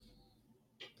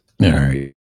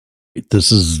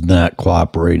This is not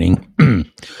cooperating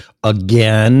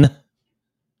again,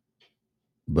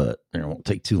 but it won't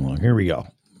take too long. Here we go.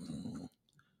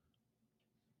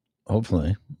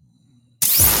 Hopefully.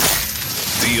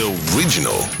 The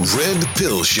original Red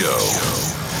Pill Show.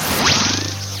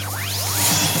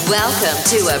 Welcome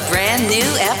to a brand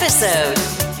new episode.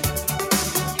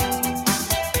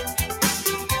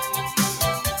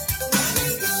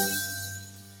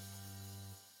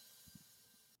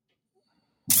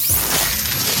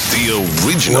 The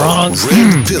original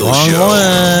Red Pill Show.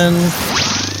 One.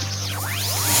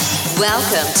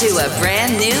 Welcome to a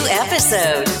brand new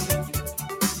episode.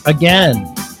 Again.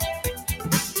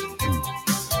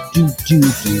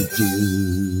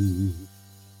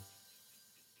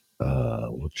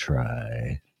 We'll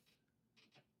try.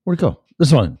 Where'd it go?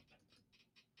 This one.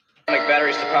 Like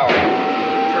batteries to power.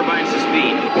 Turbines to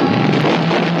speed.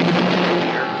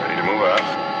 Here, ready to move out.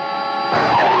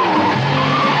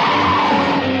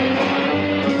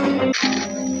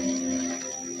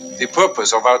 The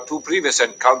purpose of our two previous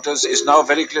encounters is now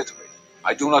very clear to me.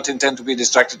 I do not intend to be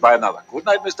distracted by another. Good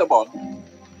night, Mr. Bond.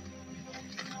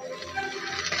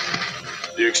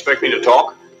 Do you expect me to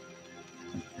talk?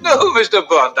 No, Mr.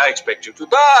 Bond, I expect you to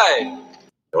die.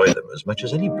 Enjoy them as much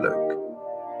as any bloke.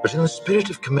 But in the spirit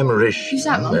of commemoration,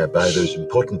 whereby those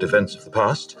important events of the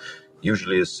past,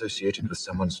 usually associated with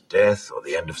someone's death or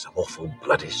the end of some awful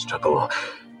bloody struggle,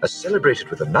 are celebrated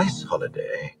with a nice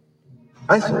holiday,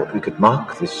 I thought we could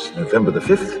mark this November the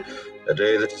 5th, a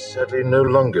day that is sadly no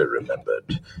longer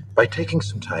remembered, by taking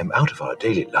some time out of our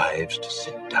daily lives to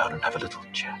sit down and have a little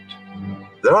chat.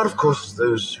 There are, of course,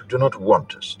 those who do not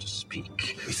want us to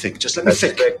speak. Let me think, just let me I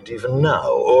think. suspect even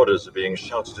now orders are being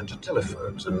shouted into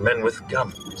telephones and men with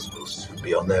guns will soon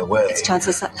be on their way. It's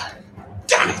Chancellor Sutler.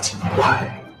 Damn it!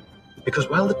 Why? Because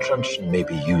while the truncheon may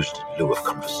be used in lieu of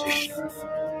conversation,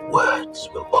 words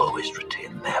will always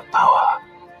retain their power.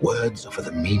 Words offer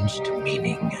the means to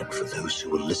meaning, and for those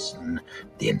who will listen,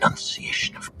 the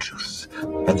enunciation of truth.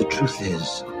 And the truth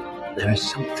is, there is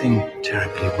something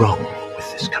terribly wrong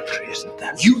with this country, isn't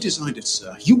there? You designed it,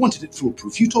 sir. You wanted it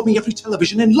foolproof. You told me every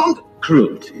television in London.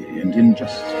 Cruelty and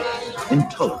injustice,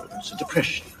 intolerance and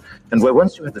oppression. And where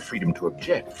once you had the freedom to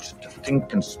object, to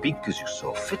think and speak as you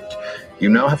saw fit, you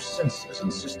now have censors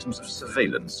and systems of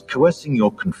surveillance coercing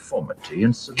your conformity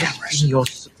and soliciting your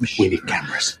submission. We need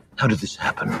cameras. How did this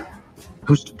happen?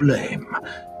 Who's to blame?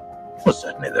 Well,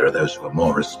 certainly there are those who are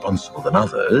more responsible than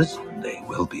others, and they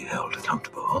will be held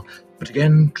accountable. But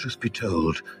again, truth be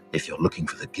told, if you're looking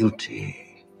for the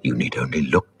guilty, you need only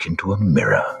look into a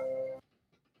mirror.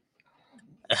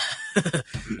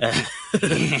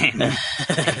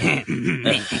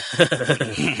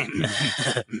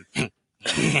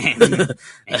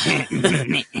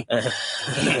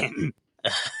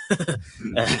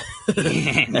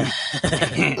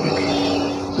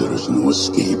 There is no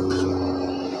escape.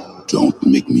 Don't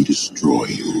make me destroy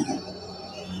you.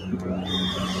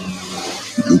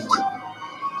 Luke,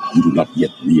 you do not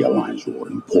yet realize your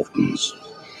importance.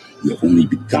 You have only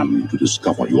begun to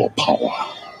discover your power.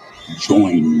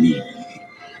 Join me,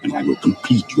 and I will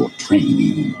complete your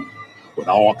training. With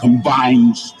our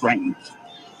combined strength,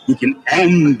 we can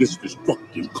end this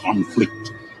destructive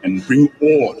conflict and bring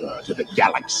order to the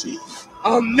galaxy.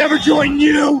 I'll never join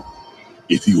you!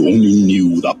 If you only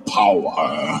knew the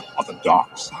power of the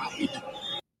dark side.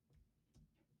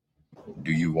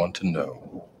 Do you want to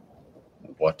know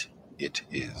what it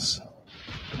is?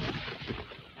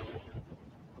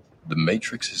 The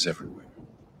Matrix is everywhere.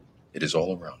 It is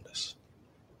all around us.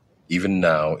 Even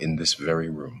now, in this very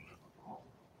room.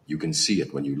 You can see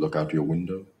it when you look out your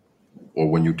window or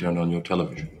when you turn on your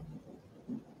television.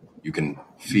 You can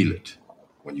feel it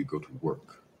when you go to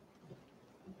work,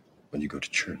 when you go to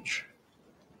church,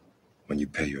 when you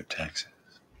pay your taxes.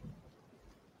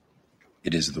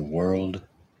 It is the world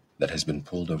that has been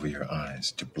pulled over your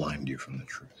eyes to blind you from the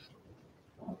truth.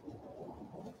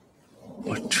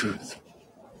 What truth?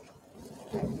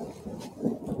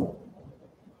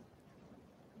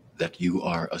 That you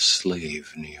are a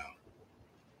slave, Neo.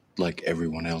 Like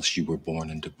everyone else, you were born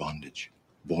into bondage,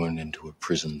 born into a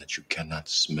prison that you cannot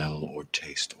smell or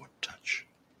taste or touch.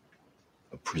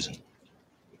 A prison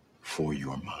for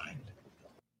your mind.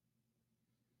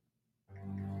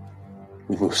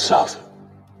 We move south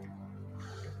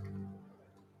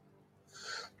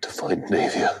to find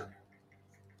Navia.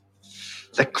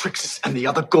 Let Crixus and the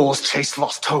other Gauls chase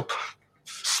Lost Hope.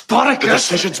 Spartacus! The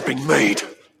decision's been made.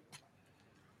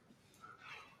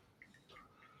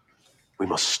 We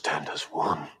must stand as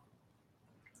one.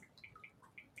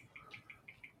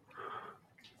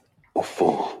 Or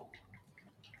fall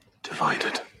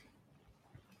divided.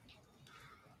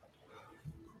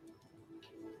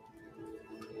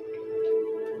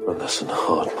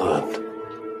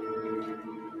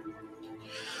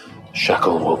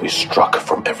 shackle will be struck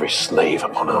from every slave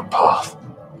upon our path.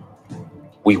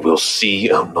 We will see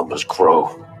our numbers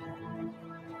grow.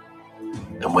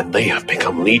 And when they have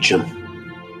become legion,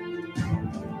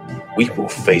 we will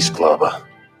face Glaber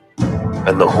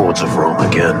and the hordes of Rome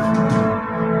again.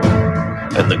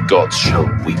 And the gods shall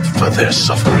weep for their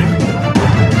suffering.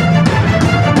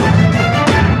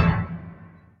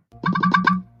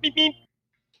 Beep, beep.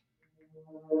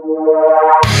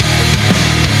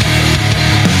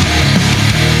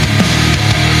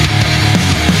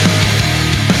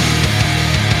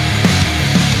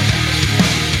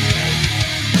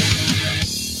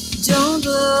 Don't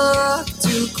look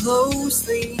too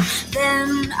closely,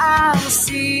 then I'll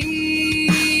see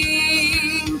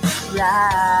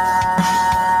right.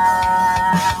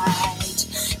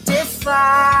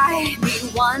 Defy me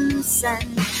once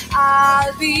and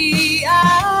I'll be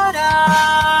out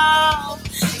of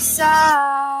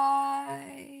sight.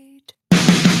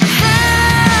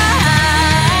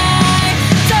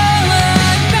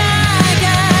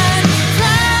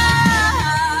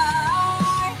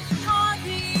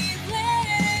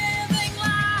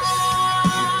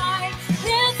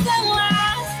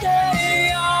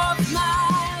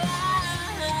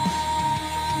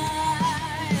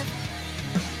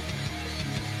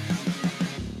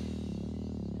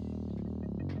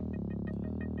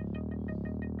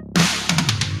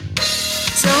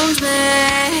 Don't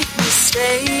make me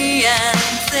stay and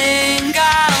think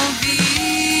I'll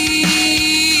be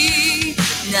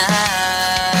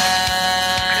nice.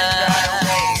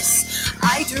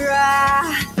 I'd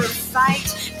rather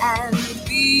fight and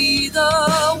be the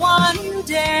one who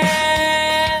despises.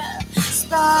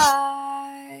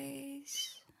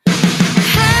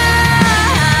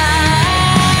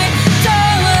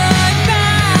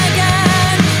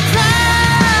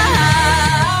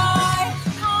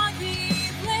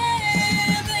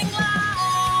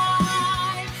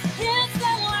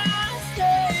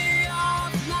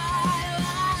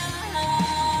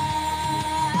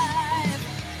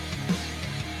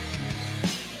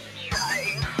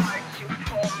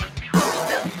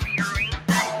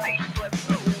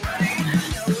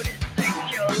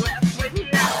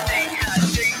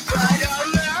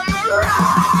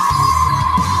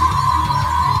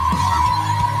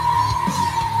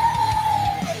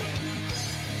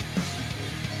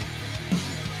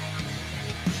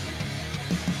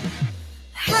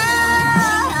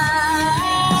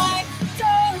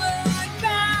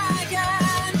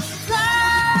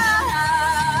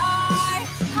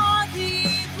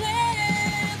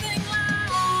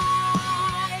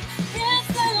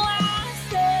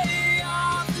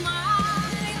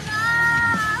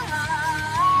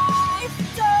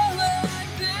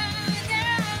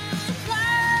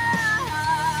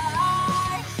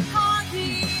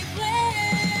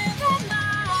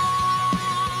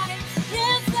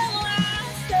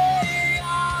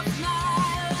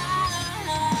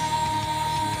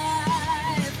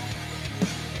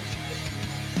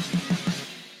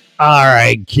 All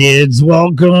right, kids,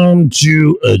 welcome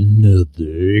to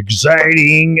another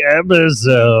exciting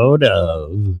episode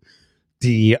of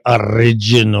the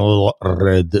original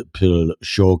Red Pill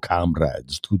Show,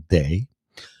 comrades. Today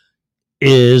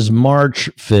is March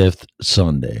 5th,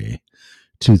 Sunday,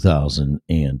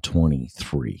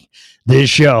 2023. This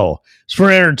show is for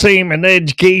entertainment and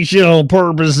educational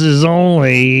purposes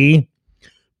only.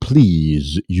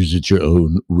 Please use at your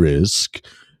own risk.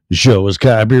 The show is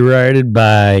copyrighted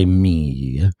by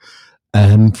me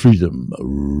and Freedom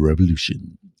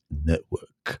Revolution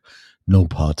Network. No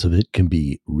parts of it can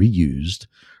be reused,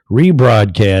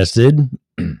 rebroadcasted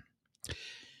in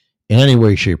any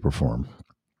way, shape, or form.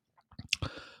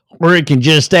 Or it can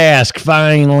just ask,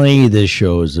 finally, this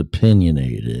show is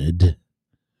opinionated.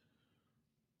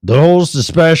 The host,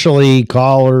 especially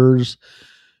callers,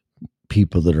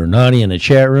 people that are naughty in the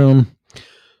chat room,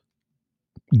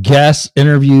 guest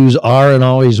interviews are and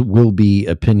always will be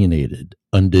opinionated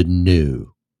under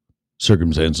no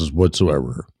circumstances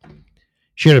whatsoever.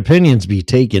 Should opinions be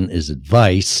taken as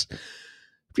advice?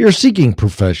 If you're seeking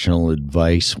professional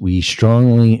advice, we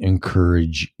strongly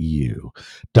encourage you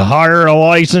to hire a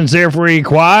licensed, if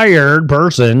required,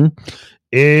 person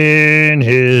in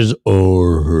his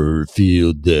or her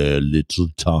field there, little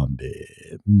Tommy.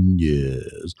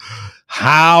 Yes.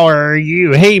 How are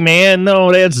you? Hey, man.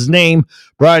 No, that's his name.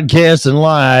 Broadcasting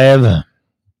live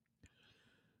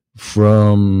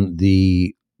from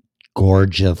the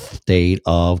gorgeous state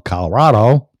of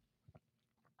Colorado,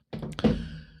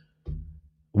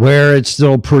 where it's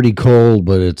still pretty cold,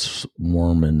 but it's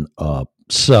warming up.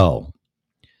 So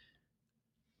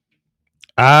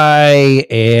I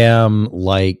am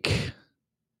like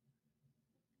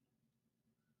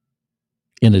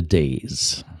in a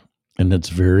daze, and it's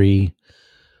very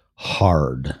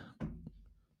hard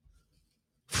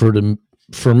for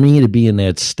me to be in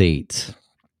that state.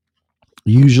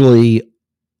 Usually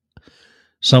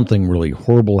something really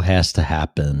horrible has to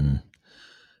happen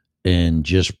and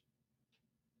just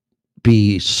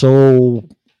be so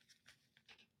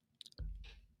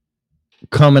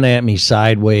coming at me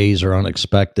sideways or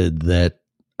unexpected that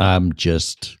I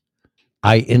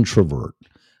introvert.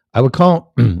 I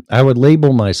would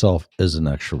label myself as an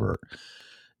extrovert,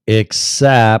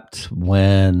 except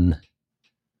when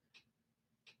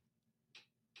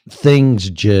things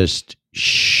just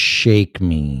shake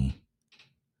me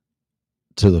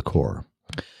to the core.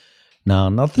 Now,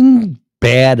 nothing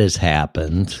bad has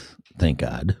happened. Thank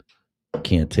God.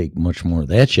 Can't take much more of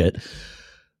that shit.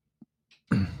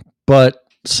 But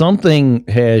something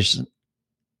has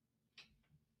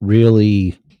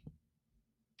really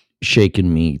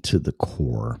shaken me to the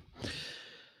core.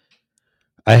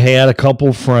 I had a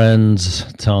couple friends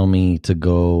tell me to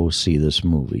go see this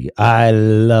movie. I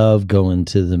love going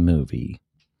to the movie.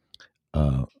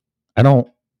 I'm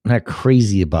not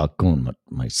crazy about going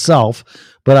myself,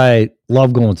 but I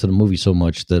love going to the movie so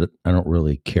much that I don't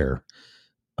really care.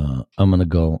 I'm going to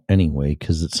go anyway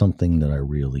because it's something that I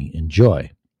really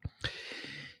enjoy.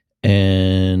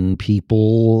 And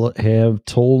people have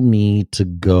told me to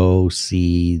go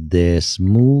see this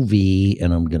movie,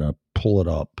 and I'm going to pull it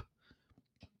up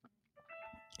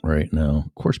right now.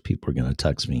 Of course, people are going to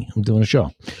text me. I'm doing a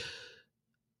show.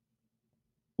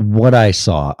 What I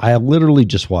saw, I literally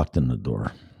just walked in the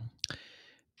door,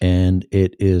 and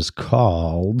it is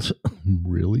called,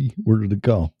 really? Where did it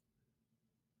go?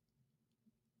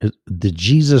 The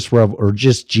Jesus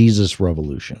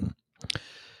Revolution.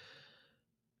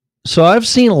 So I've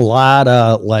seen a lot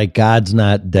of like God's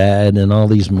Not Dead and all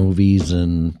these movies,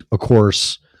 and of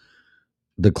course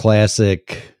the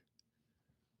classic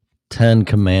 10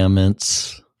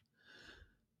 Commandments,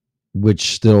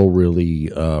 which still really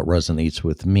resonates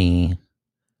with me,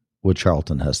 with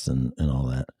Charlton Heston and all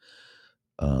that.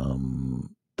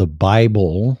 The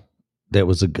Bible, that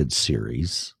was a good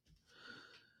series.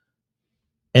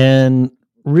 And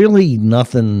really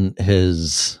nothing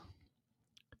has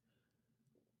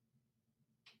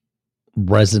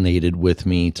resonated with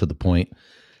me to the point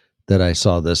that I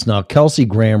saw this. Now, Kelsey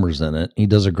Grammer's in it. He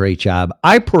does a great job.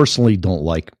 I personally don't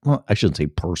like, well, I shouldn't say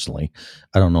personally.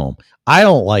 I don't know him. I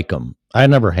don't like him. I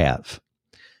never have.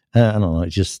 I don't know. I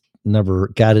just never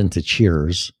got into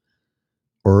Cheers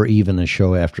or even a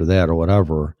show after that or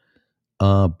whatever.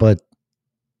 But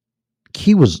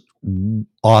he was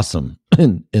awesome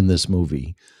in this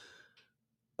movie.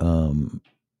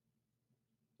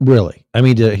 Really. I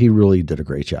mean, he really did a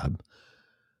great job.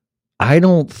 I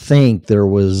don't think there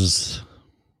was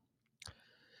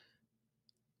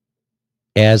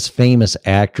as famous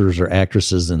actors or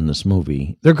actresses in this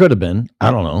movie. There could have been. I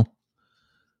don't know.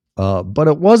 But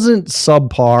it wasn't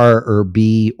subpar or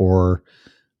B or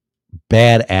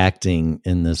bad acting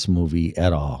in this movie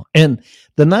at all. And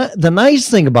the nice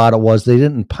thing about it was they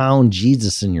didn't pound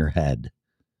Jesus in your head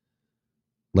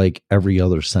like every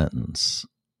other sentence.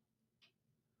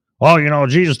 Oh,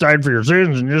 Jesus died for your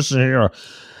sins and just,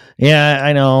 yeah,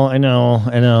 I know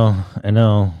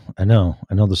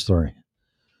the story.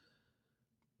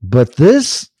 But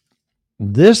this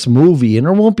movie, and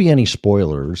there won't be any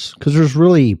spoilers because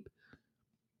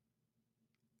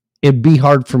it'd be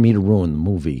hard for me to ruin the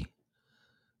movie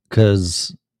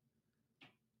because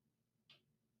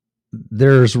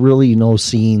there's really no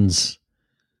scenes.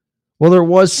 Well, there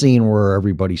was a scene where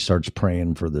everybody starts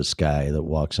praying for this guy that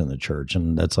walks in the church,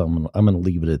 and that's I'm going to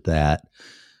leave it at that.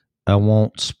 I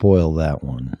won't spoil that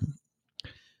one.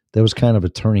 That was kind of a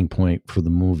turning point for the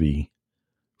movie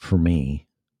for me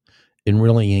and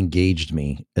really engaged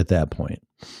me at that point.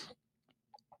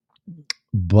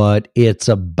 But it's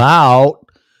about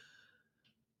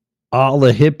all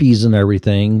the hippies and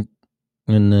everything.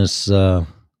 And this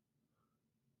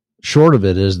short of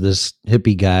it is this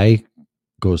hippie guy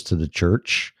goes to the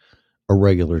church, a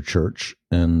regular church,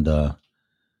 and there's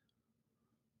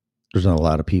not a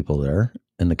lot of people there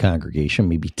in the congregation,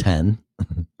 maybe 10.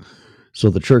 So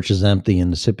the church is empty,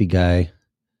 and this hippie guy,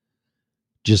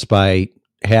 just by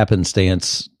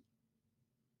happenstance,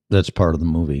 that's part of the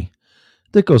movie,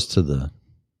 that goes to the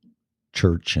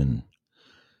church and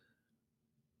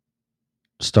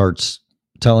starts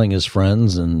telling his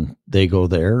friends, and they go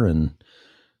there, and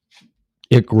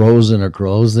it grows and it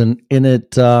grows, and in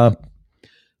it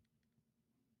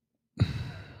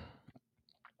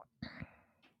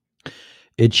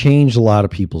it changed a lot of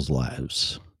people's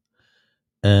lives.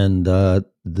 And the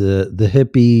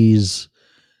hippies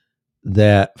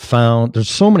that found, there's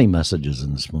so many messages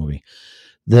in this movie,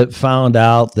 that found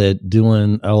out that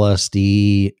doing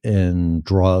LSD and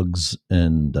drugs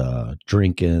and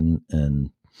drinking and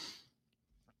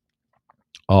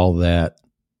all that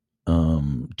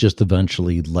just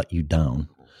eventually let you down.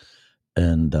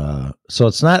 And so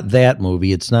it's not that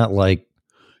movie. It's not like,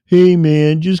 hey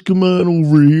man, just come on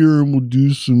over here and we'll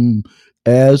do some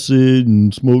acid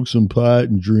and smoke some pot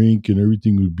and drink and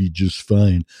everything would be just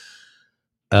fine.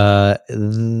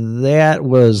 That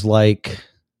was like,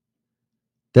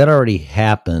 that already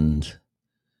happened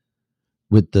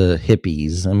with the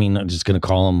hippies. I mean, I'm just going to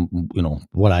call them,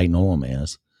 what I know them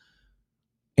as.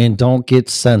 And don't get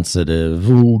sensitive.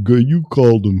 Oh, God, you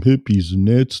called them hippies and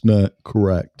that's not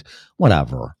correct.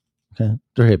 Whatever. Okay.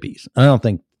 They're hippies. I don't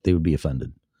think they would be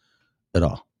offended at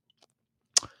all.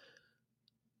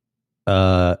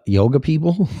 Yoga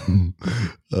people.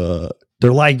 They're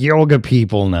like yoga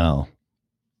people now.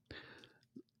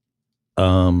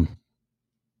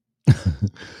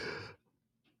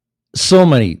 So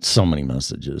many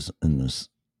messages in this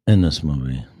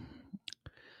movie.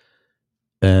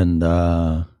 And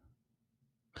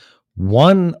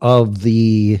one of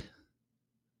the,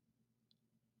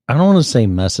 I don't want to say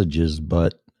messages,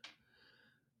 but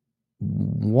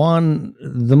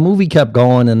the movie kept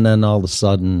going, and then all of a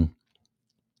sudden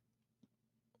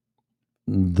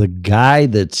the guy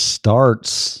that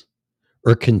starts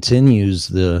or continues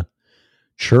the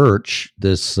church,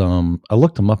 this I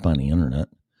looked him up on the internet,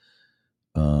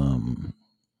 and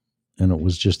it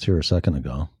was just here a second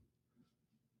ago.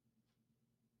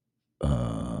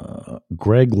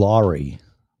 Greg Laurie,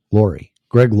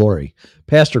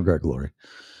 Pastor Greg Laurie.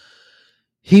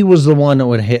 He was the one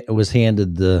that was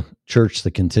handed the church to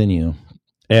continue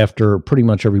after pretty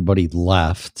much everybody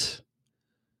left.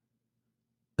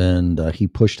 And he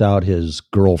pushed out his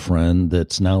girlfriend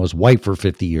that's now his wife for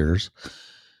 50 years.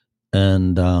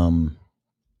 And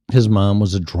his mom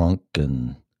was a drunk.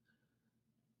 And,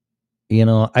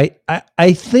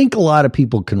 I think a lot of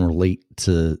people can relate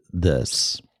to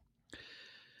this.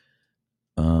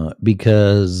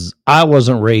 Because I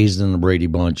wasn't raised in the Brady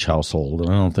Bunch household,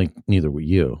 and I don't think neither were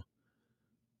you.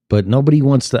 But nobody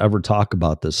wants to ever talk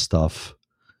about this stuff.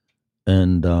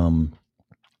 And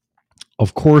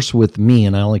of course, with me,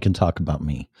 and I only can talk about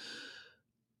me.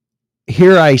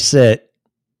 Here I sit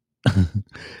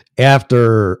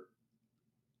after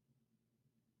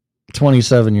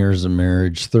 27 years of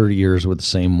marriage, 30 years with the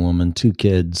same woman, 2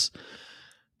 kids,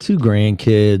 2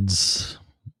 grandkids,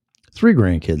 3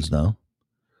 grandkids now.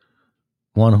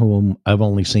 One whom I've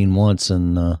only seen once,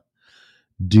 and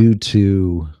due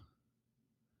to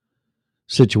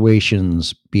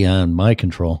situations beyond my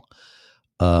control,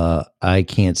 I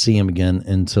can't see him again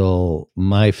until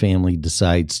my family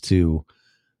decides to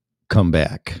come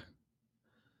back.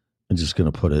 I'm just going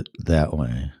to put it that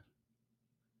way.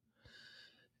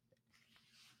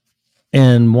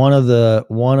 And one of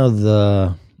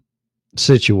the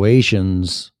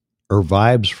situations or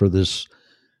vibes for this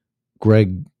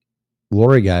Greg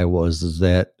Laurie guy is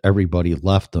that everybody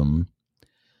left him,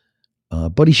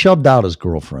 but he shoved out his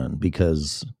girlfriend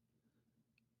because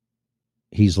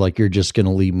he's like, you're just going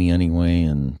to leave me anyway,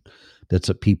 and that's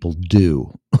what people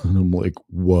do. And I'm like,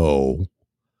 whoa.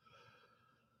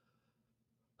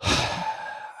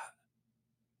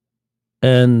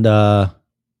 And I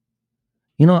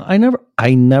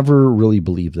never really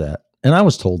believed that, and I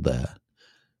was told that.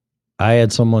 I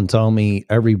had someone tell me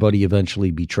everybody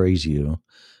eventually betrays you.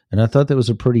 And I thought that was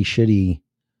a pretty shitty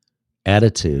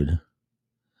attitude.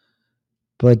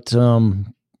 But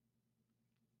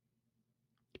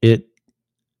it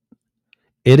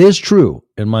is true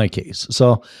in my case.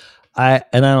 So I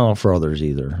don't know for others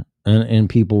either. And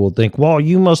people will think, well,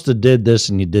 you must have did this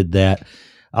and you did that.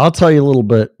 I'll tell you a little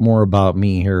bit more about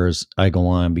me here as I go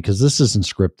on, because this isn't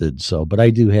scripted. But I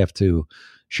do have to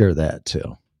share that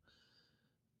too.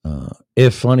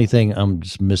 If anything, I'm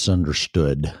just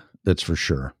misunderstood. That's for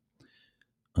sure.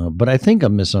 But I think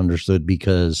I'm misunderstood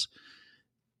because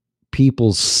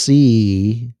people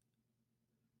see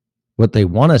what they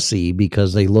want to see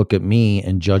because they look at me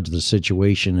and judge the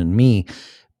situation in me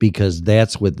because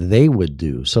that's what they would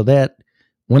do. So that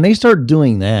when they start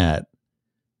doing that,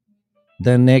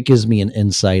 then that gives me an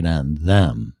insight on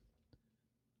them.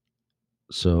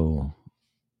 So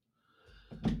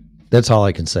that's all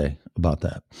I can say about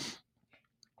that.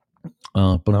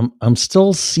 But I'm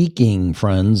still seeking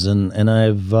friends, and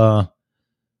I've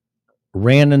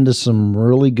ran into some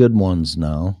really good ones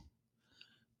now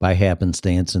by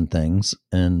happenstance and things,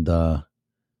 and I'm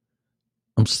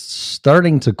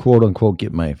starting to quote unquote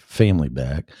get my family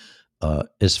back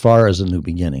as far as a new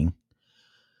beginning.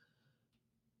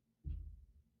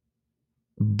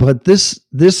 But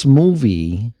this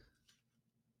movie,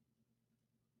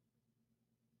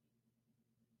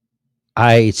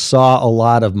 I saw a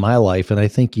lot of my life, and I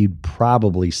think you'd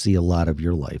probably see a lot of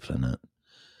your life in it.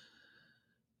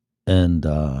 And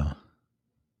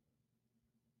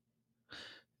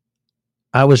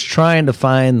I was trying to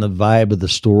find the vibe of the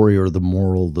story or the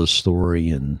moral of the story,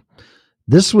 and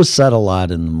this was said a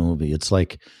lot in the movie. It's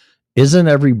like, isn't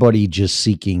everybody just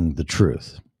seeking the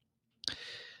truth?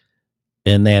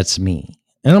 And that's me.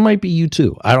 And it might be you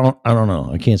too. I don't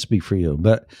know. I can't speak for you,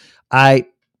 but I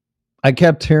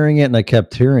kept hearing it and I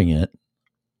kept hearing it.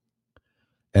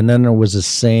 And then there was a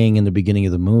saying in the beginning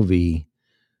of the movie,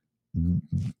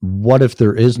 what if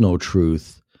there is no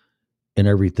truth and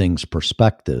everything's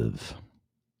perspective?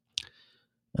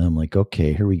 And I'm like,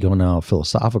 okay, here we go now,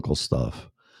 philosophical stuff.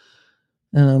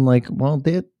 And I'm like, well,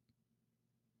 that,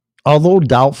 although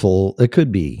doubtful, it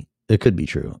could be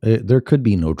true. There could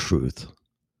be no truth,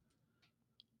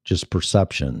 just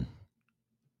perception.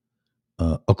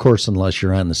 Of course, unless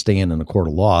you're on the stand in a court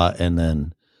of law, and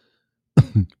then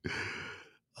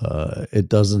it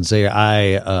doesn't say,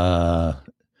 I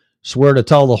swear to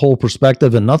tell the whole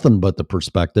perspective and nothing but the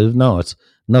perspective. No, it's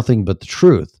nothing but the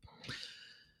truth,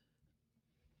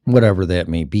 whatever that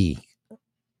may be.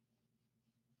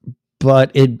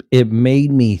 But it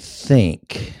made me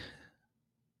think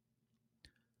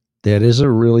that is it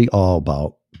really all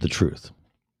about the truth?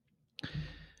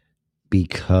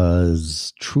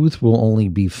 Because truth will only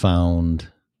be found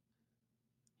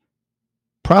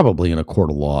probably in a court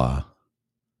of law.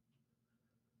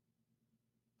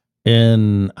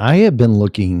 And I have been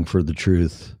looking for the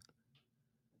truth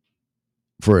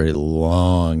for a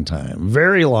long time,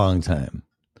 very long time.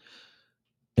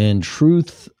 And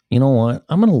truth, you know what?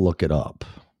 I'm going to look it up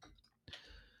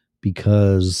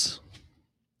because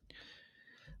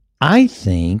I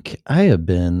think I have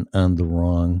been on the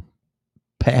wrong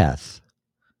path.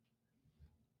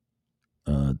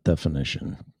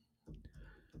 Definition.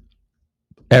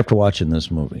 After watching this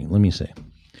movie, let me say.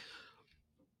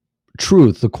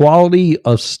 Truth, the quality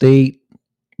or state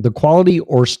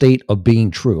of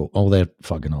being true. Oh, that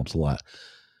fucking helps a lot.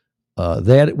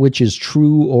 That which is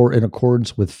true or in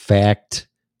accordance with fact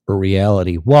or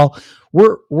reality. Well,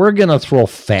 we're gonna throw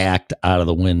fact out of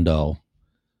the window,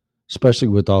 especially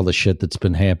with all the shit that's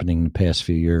been happening in the past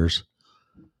few years.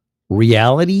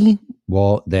 Reality,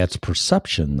 well, that's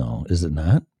perception, though, is it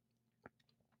not?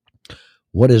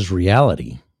 What is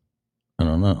reality? I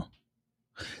don't know.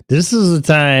 This is the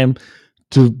time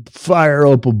to fire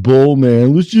up a bull,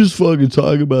 man. Let's just fucking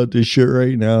talk about this shit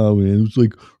right now, man. It's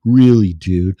like, really,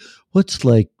 dude, what's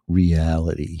like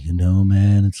reality? You know,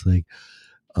 man, it's like,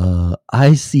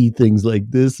 I see things like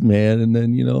this, man. And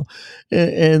then, you know,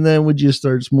 and then when you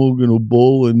start smoking a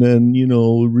bowl and then, you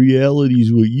know, reality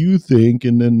is what you think.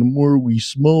 And then the more we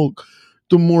smoke,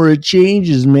 the more it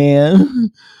changes,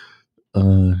 man.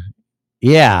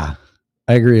 Yeah,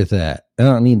 I agree with that. I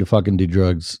don't need to fucking do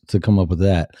drugs to come up with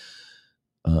that.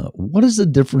 What is the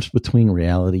difference between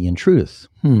reality and truth?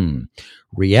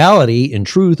 Reality and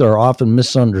truth are often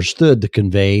misunderstood to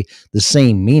convey the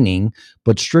same meaning,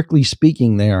 but strictly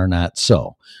speaking, they are not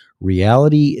so.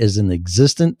 Reality is an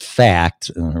existent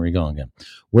fact. Here we go again.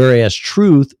 Whereas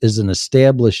truth is an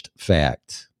established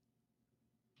fact.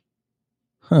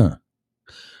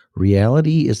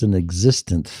 Reality is an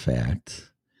existent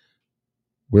fact,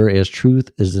 whereas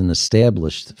truth is an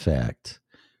established fact.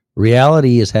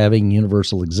 Reality is having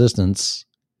universal existence,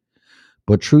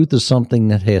 but truth is something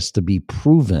that has to be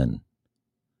proven.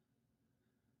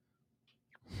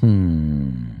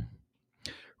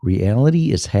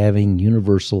 Reality is having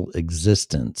universal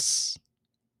existence,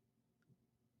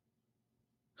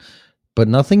 but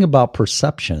nothing about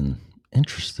perception.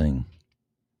 Interesting.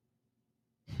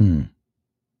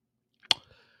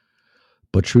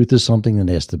 But truth is something that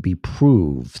has to be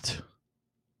proved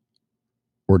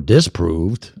or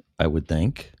disproved, I would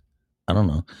think. I don't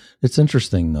know. It's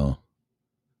interesting, though.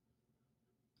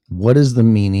 What is the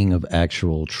meaning of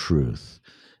actual truth?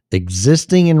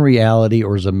 Existing in reality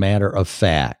or as a matter of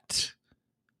fact?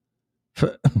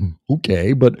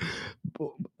 Okay, but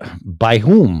by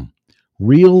whom?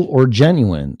 Real or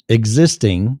genuine?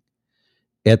 Existing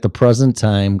at the present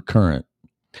time, current.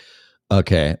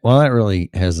 Okay, well, that really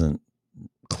hasn't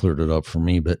cleared it up for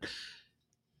me, but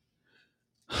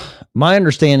my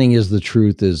understanding is the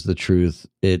truth is the truth.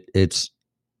 It's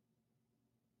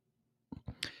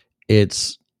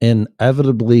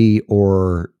inevitably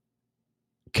or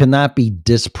cannot be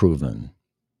disproven.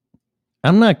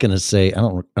 I'm not going to say, I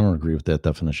don't agree with that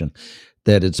definition,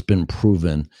 that it's been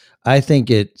proven. I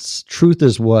think truth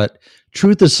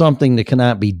is something that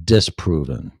cannot be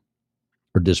disproven.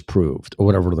 or disproved, or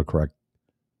whatever the correct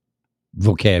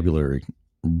vocabulary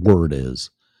word is.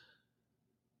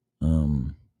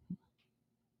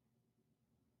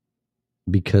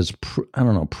 Because I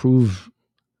don't know,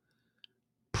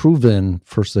 proven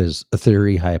first as a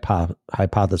theory,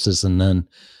 hypothesis, and then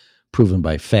proven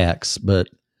by facts. But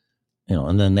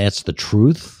and then that's the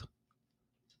truth.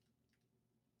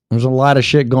 There's a lot of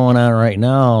shit going on right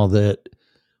now that,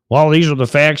 well, these are the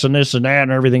facts and this and that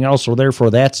and everything else, so therefore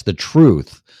that's the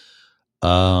truth.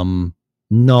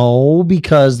 No,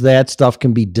 because that stuff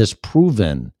can be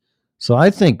disproven. So I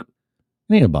think,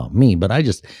 it ain't about me, but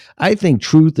I think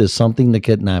truth is something that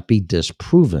could not be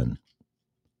disproven.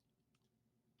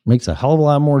 Makes a hell of a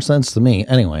lot more sense to me.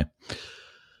 Anyway.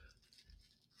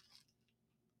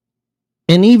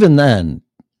 And even then,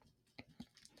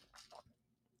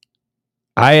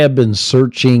 I have been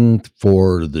searching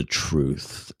for the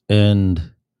truth,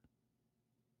 and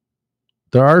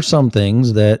there are some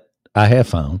things that I have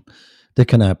found that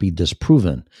cannot be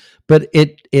disproven. But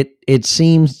it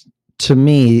seems to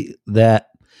me that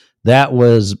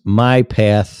was my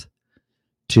path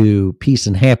to peace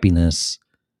and happiness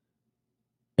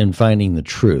in finding the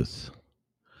truth.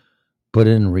 But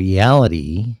in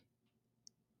reality,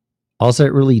 all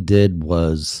that really did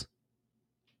was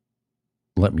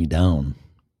let me down.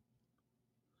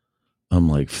 I'm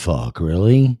like, fuck,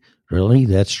 really? Really?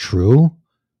 That's true?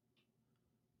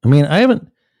 I mean, I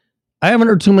haven't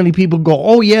heard too many people go,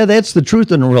 oh yeah, that's the truth,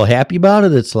 and are real happy about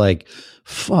it. It's like,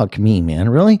 fuck me, man.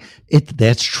 Really?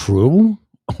 That's true?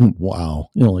 Wow.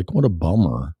 Like, what a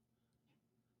bummer.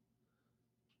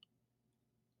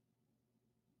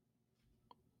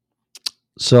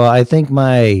 So I think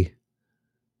my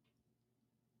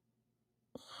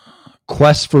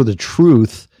quest for the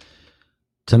truth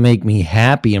to make me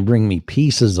happy and bring me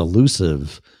peace is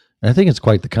elusive. And I think it's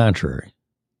quite the contrary.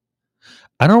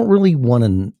 I don't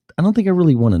think I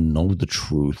really want to know the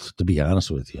truth, to be honest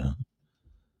with you.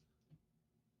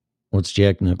 What's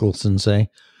Jack Nicholson say?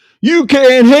 You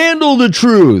can't handle the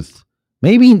truth.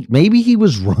 Maybe he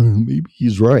was wrong. Maybe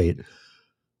he's right.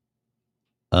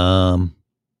 I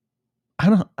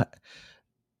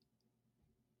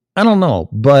don't know,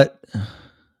 but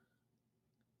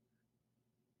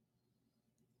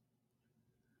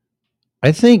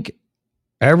I think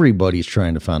everybody's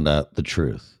trying to find out the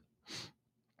truth.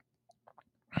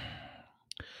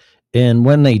 And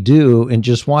when they do, and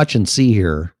just watch and see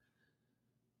here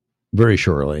very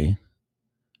shortly,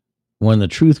 when the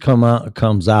truth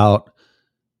comes out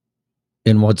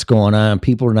in what's going on,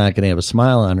 people are not going to have a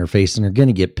smile on their face and they're going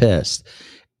to get pissed.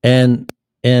 And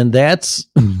that's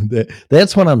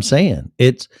what I'm saying.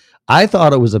 I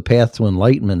thought it was a path to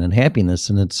enlightenment and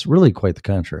happiness, and it's really quite the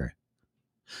contrary.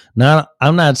 Now,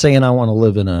 I'm not saying I want to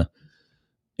live in a,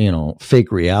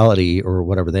 fake reality or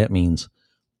whatever that means,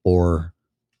 or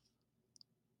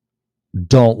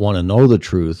don't want to know the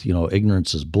truth.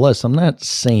 Ignorance is bliss. I'm not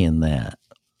saying that.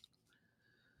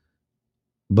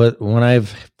 But when I've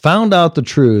found out the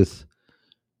truth,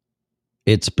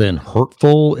 it's been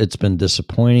hurtful. It's been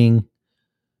disappointing.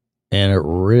 And it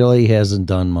really hasn't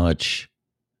done much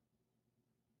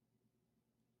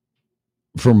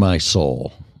for my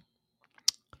soul.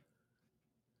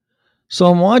 So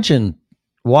I'm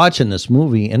watching this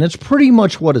movie, and it's pretty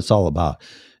much what it's all about.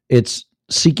 It's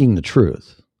seeking the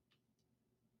truth.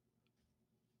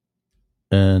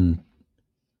 And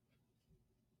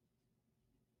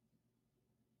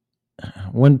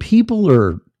when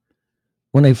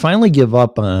they finally give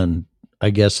up on, I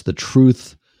guess, the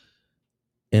truth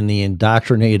and the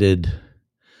indoctrinated,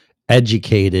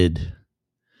 educated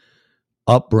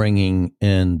upbringing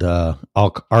and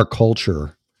our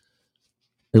culture,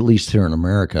 at least here in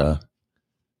America,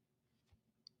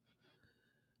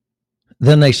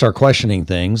 then they start questioning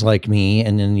things like me,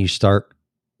 and then you start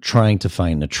trying to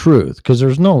find the truth, because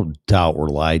there's no doubt we're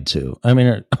lied to. I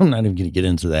mean, I'm not even going to get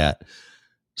into that.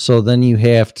 So then you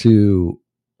have to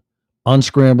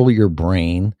unscramble your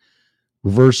brain,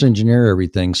 reverse engineer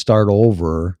everything, start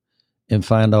over, and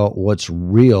find out what's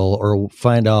real, or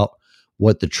find out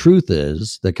what the truth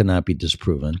is that cannot be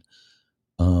disproven.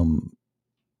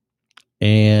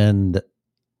 And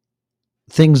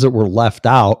things that were left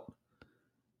out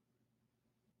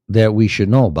that we should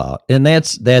know about. And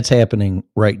that's happening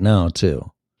right now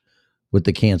too, with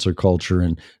the cancer culture.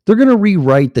 And they're going to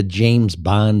rewrite the James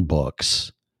Bond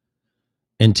books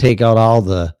and take out all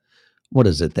the,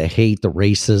 the hate, the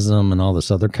racism, and all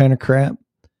this other kind of crap.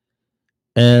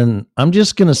 And I'm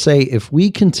just going to say, if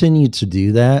we continue to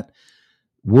do that,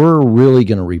 we're really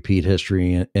going to repeat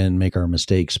history and make our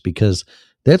mistakes, because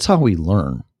that's how we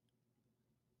learn.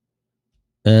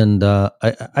 And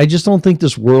I just don't think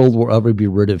this world will ever be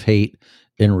rid of hate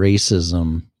and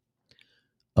racism.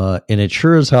 And it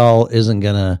sure as hell isn't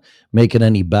going to make it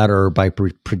any better by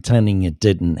pretending it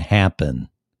didn't happen.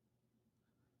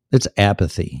 It's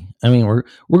apathy. I mean,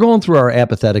 we're going through our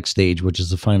apathetic stage, which is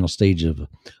the final stage of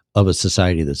a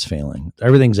society that's failing.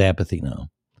 Everything's apathy now.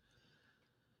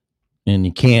 And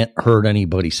you can't hurt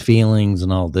anybody's feelings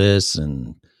and all this.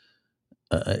 And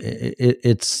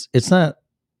it's not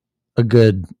a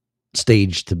good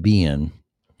stage to be in.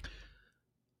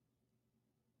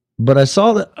 But I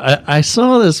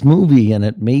saw this movie and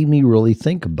it made me really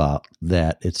think about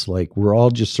that. It's like we're all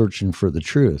just searching for the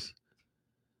truth.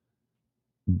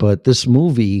 But this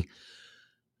movie,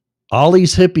 all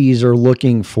these hippies are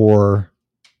looking for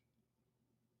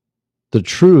the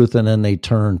truth, and then they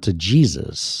turn to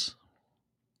Jesus.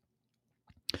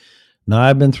 Now,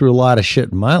 I've been through a lot of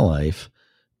shit in my life,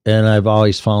 and I've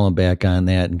always fallen back on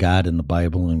that and God and the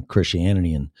Bible and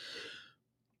Christianity, and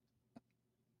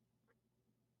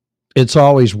it's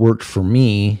always worked for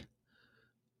me.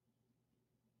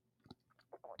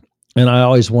 And I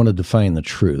always wanted to find the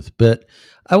truth. But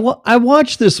I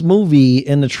watched this movie,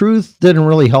 and the truth didn't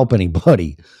really help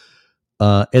anybody.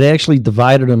 It actually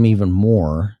divided them even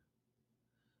more.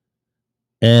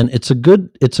 And it's a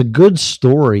good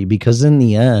story, because in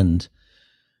the end,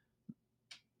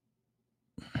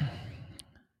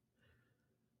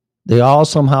 they all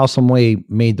somehow, some way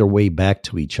made their way back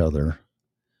to each other.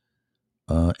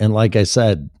 And like I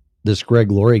said, this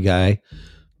Greg Laurie guy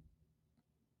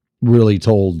really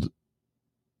told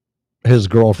his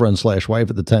girlfriend / wife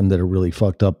at the time that it really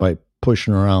fucked up by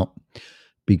pushing her out,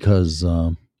 because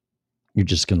you're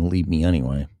just going to leave me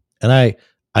anyway. And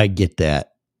I get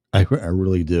that. I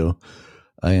really do.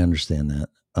 I understand that.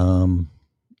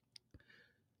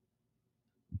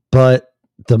 But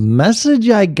the message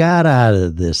I got out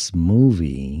of this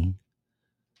movie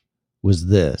was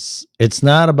this. It's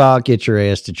not about get your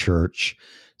ass to church.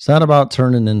 It's not about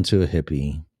turning into a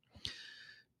hippie.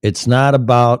 It's not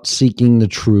about seeking the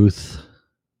truth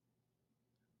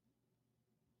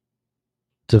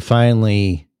to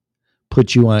finally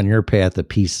put you on your path of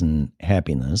peace and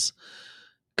happiness,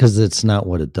 because it's not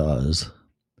what it does.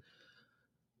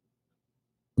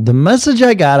 The message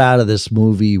I got out of this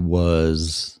movie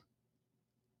was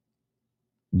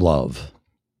love.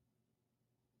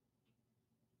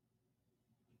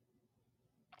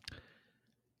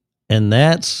 And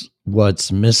that's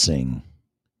what's missing,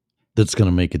 that's going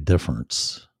to make a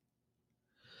difference.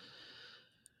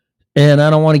 And I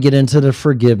don't want to get into the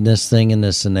forgiveness thing and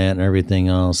this and that and everything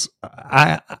else.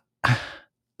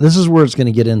 This is where it's going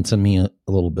to get into me a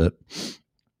little bit.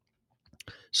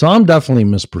 So I'm definitely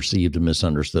misperceived and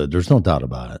misunderstood. There's no doubt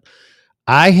about it.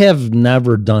 I have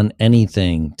never done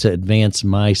anything to advance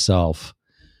myself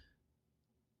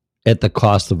at the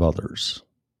cost of others.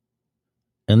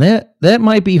 And that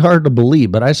might be hard to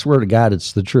believe, but I swear to God,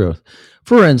 it's the truth.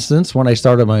 For instance, when I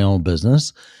started my own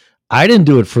business, I didn't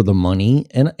do it for the money,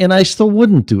 and I still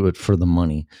wouldn't do it for the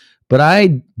money. But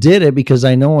I did it because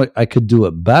I know I could do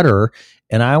it better,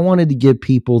 and I wanted to give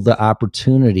people the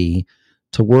opportunity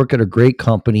to work at a great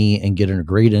company and get in a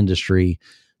great industry,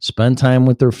 spend time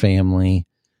with their family,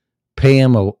 pay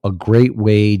them a great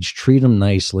wage, treat them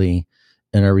nicely,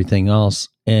 and everything else.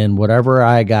 And whatever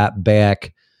I got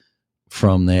back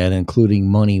from that, including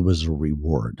money, was a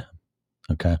reward.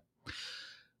 Okay.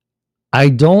 I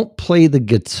don't play the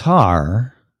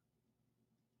guitar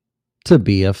to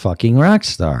be a fucking rock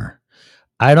star.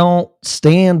 I don't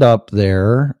stand up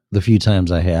there the few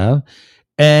times I have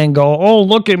and go, oh,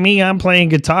 look at me, I'm playing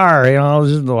guitar. You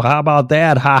know, how about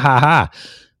that? Ha, ha, ha.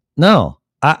 No,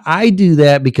 I do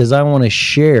that because I want to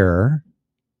share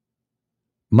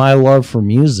my love for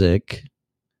music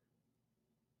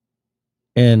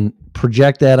and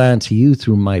project that onto you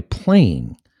through my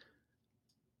playing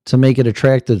to make it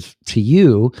attractive to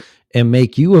you and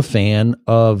make you a fan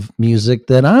of music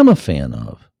that I'm a fan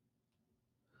of.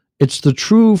 It's the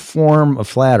true form of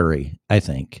flattery, I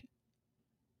think.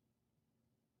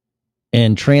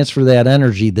 And transfer that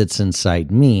energy that's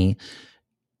inside me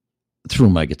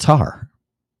through my guitar.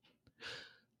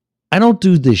 I don't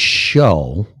do this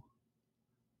show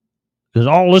because,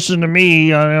 oh, listen to me,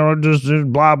 just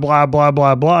blah, blah, blah,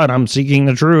 blah, blah, and I'm seeking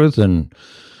the truth and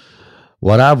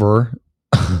whatever.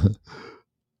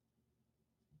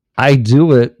 I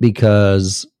do it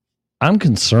because I'm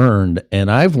concerned,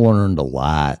 and I've learned a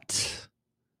lot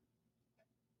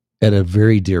at a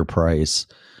very dear price.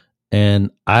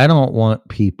 And I don't want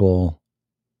people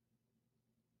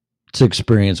to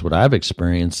experience what I've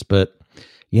experienced, but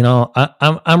you know,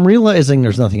 I'm realizing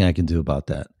there's nothing I can do about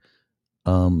that.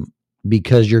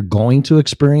 because you're going to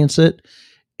experience it.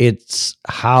 It's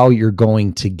how you're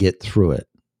going to get through it.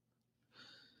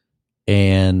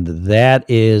 And that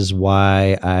is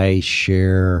why I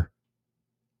share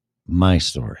my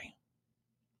story.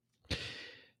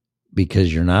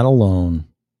 Because you're not alone.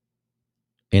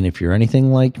 And if you're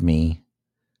anything like me,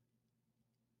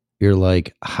 you're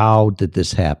like, how did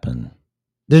this happen?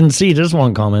 Didn't see this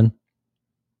one coming.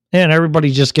 And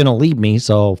everybody's just going to leave me.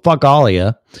 So fuck all of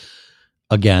you.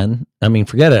 Again, I mean,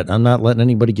 forget it. I'm not letting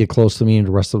anybody get close to me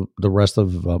the rest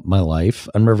of my life.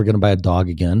 I'm never going to buy a dog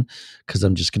again because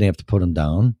I'm just going to have to put him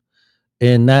down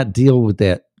and not deal with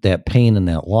that pain and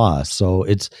that loss. So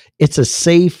it's a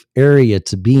safe area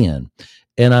to be in.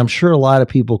 And I'm sure a lot of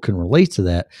people can relate to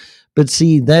that. But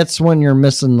see, that's when you're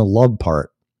missing the love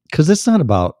part, because it's not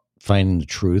about finding the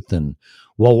truth and,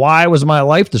 well, why was my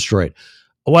life destroyed?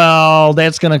 Well,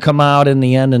 that's going to come out in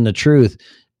the end in the truth.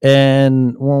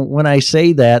 And when I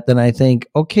say that, then I think,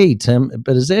 okay, Tim,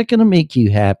 but is that going to make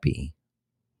you happy?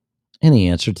 And the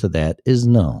answer to that is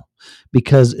no,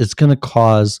 because it's going to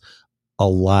cause a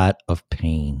lot of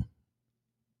pain.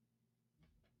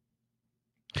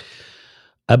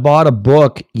 I bought a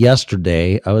book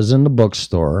yesterday. I was in the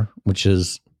bookstore, this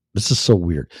is so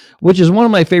weird, which is one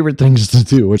of my favorite things to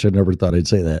do, which I never thought I'd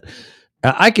say that.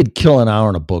 I could kill an hour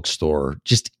in a bookstore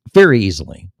just very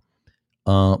easily.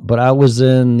 But I was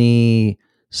in the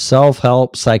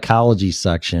self-help psychology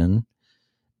section,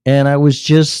 and I was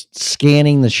just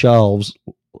scanning the shelves,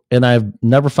 and I've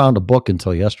never found a book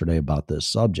until yesterday about this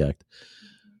subject,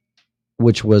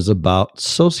 which was about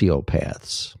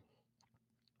sociopaths.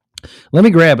 Let me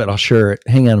grab it. I'll share it.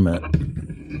 Hang on a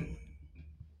minute.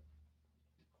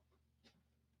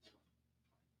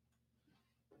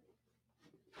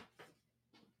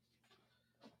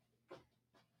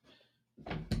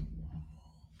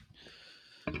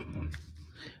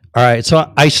 All right,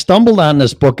 so I stumbled on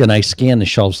this book and I scanned the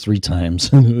shelves 3 times.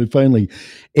 Finally,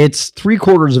 it's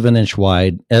 3/4 of an inch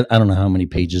wide. I don't know how many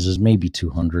pages it is, maybe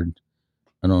 200.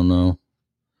 I don't know.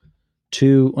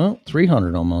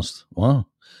 300 almost. Wow.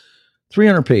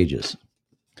 300 pages.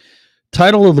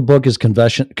 Title of the book is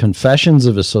Confessions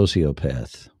of a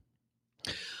Sociopath.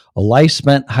 A Life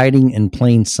Spent Hiding in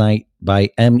Plain Sight by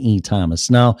M.E. Thomas.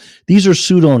 Now, these are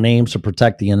pseudo names to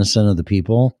protect the innocent of the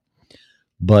people.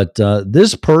 But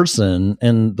this person,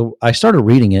 I started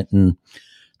reading it, and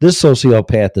this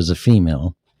sociopath is a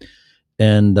female,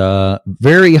 and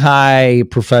very high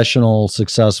professional,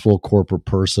 successful corporate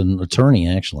person, attorney,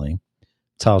 actually.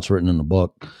 That's how it's written in the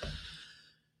book.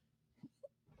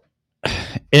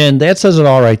 And that says it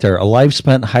all right there. A life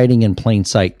spent hiding in plain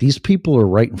sight. These people are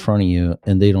right in front of you,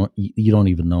 and you don't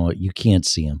even know it. You can't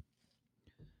see them.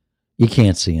 You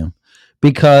can't see them.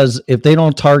 Because if they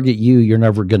don't target you, you're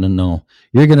never going to know.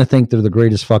 You're going to think they're the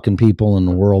greatest fucking people in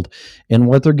the world. And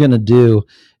what they're going to do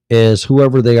is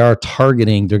whoever they are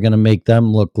targeting, they're going to make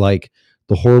them look like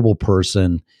the horrible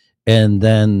person. And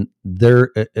then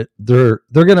they're going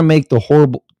to make the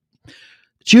horrible,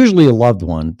 it's usually a loved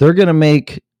one. They're going to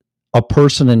make a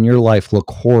person in your life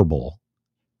look horrible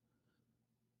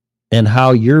and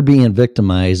how you're being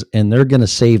victimized, and they're going to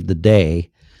save the day.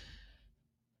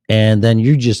 And then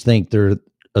you just think they're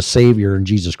a savior in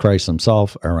Jesus Christ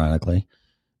himself, ironically.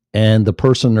 And the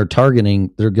person they're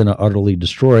targeting, they're going to utterly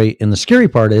destroy. And the scary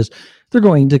part is they're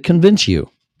going to convince you.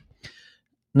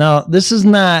 Now, this is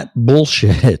not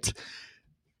bullshit.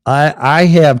 I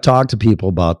have talked to people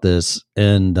about this,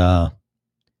 and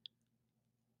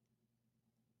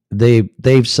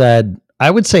they've said, I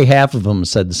would say half of them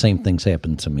said the same things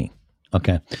happened to me.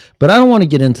 Okay. But I don't want to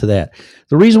get into that.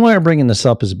 The reason why I'm bringing this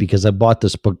up is because I bought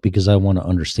this book because I want to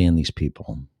understand these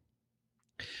people.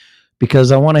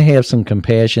 Because I want to have some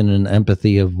compassion and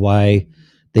empathy of why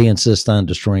they insist on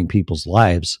destroying people's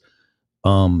lives.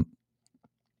 And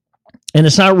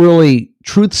it's not really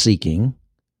truth seeking.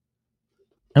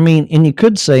 I mean, and you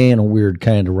could say in a weird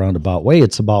kind of roundabout way,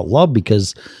 it's about love,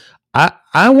 because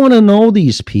I want to know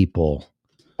these people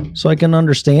so I can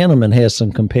understand them and have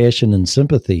some compassion and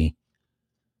sympathy,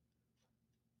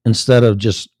 instead of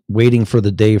just waiting for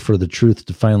the day for the truth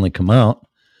to finally come out.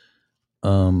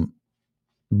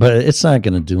 But it's not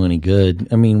going to do any good.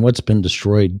 I mean, what's been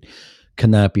destroyed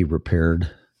cannot be repaired.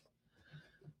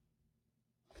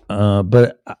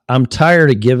 But I'm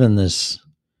tired of giving this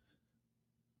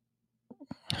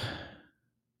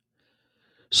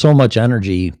so much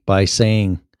energy by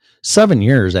saying 7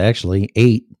 years, actually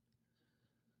 8,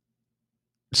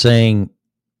 saying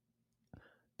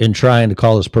and trying to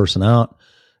call this person out.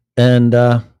 And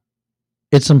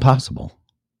it's impossible.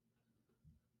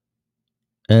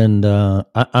 And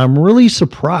I'm really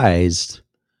surprised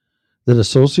that a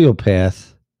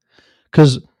sociopath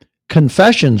Because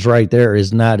confessions right there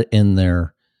is not in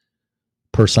their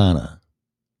persona.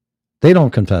 They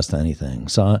don't confess to anything.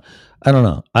 So I don't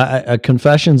know.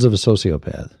 Confessions of a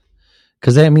sociopath,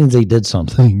 because that means they did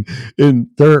something, and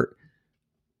they're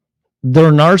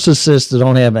narcissists that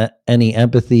don't have any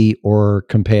empathy or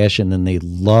compassion, and they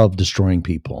love destroying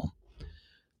people.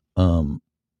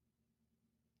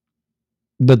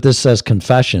 But this says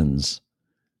confessions.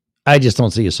 I just don't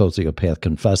see a sociopath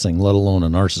confessing, let alone a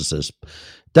narcissist.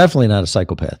 Definitely not a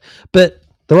psychopath. But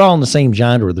they're all in the same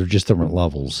genre. They're just different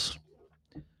levels,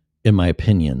 in my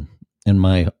opinion, in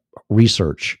my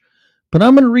research. But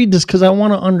I'm going to read this because I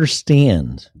want to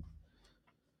understand.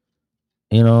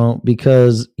 You know,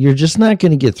 because you're just not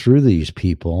going to get through these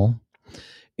people.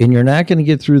 And you're not going to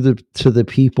get through to the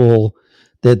people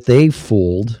that they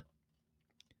fooled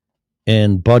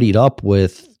and buddied up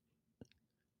with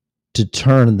to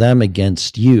turn them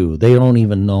against you. They don't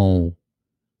even know.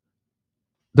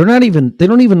 They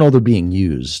don't even know they're being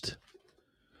used.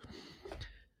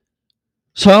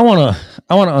 So I want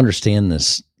to understand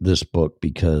this book,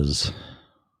 because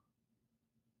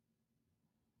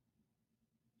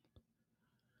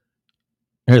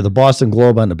here, the Boston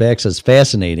Globe on the back says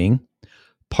fascinating,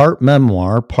 part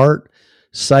memoir, part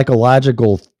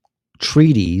psychological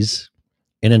treatise,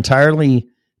 and entirely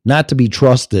not to be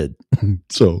trusted.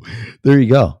 So there you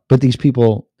go. But these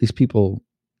people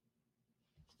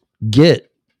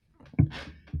get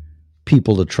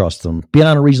people to trust them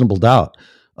beyond a reasonable doubt.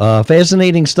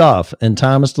 Fascinating stuff. And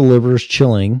Thomas delivers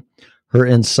chilling. Her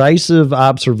incisive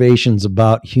observations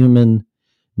about human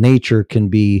nature can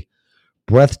be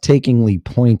breathtakingly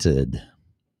pointed.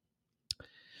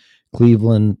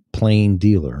 Cleveland Plain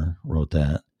Dealer wrote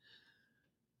that.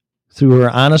 Through her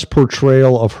honest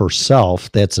portrayal of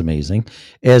herself, that's amazing,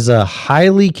 as a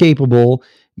highly capable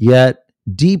yet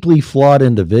deeply flawed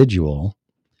individual,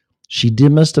 she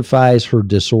demystifies her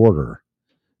disorder.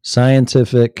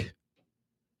 Scientific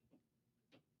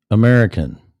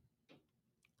American.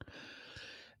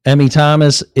 Emmy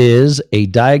Thomas is a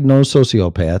diagnosed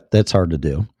sociopath. That's hard to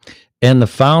do. And the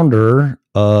founder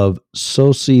of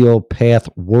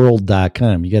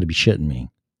sociopathworld.com. You got to be shitting me.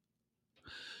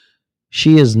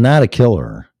 She is not a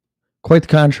killer. Quite the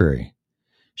contrary.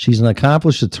 She's an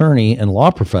accomplished attorney and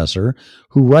law professor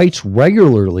who writes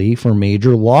regularly for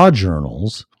major law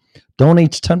journals,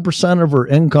 donates 10% of her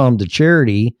income to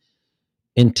charity,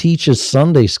 and teaches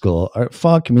Sunday school.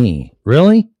 Fuck me.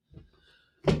 Really?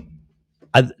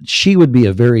 She would be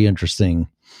a very interesting,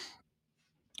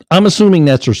 I'm assuming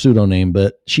that's her pseudonym,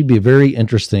 but she'd be a very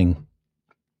interesting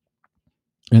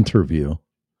interview.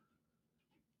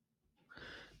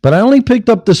 But I only picked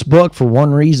up this book for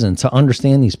one reason, to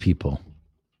understand these people.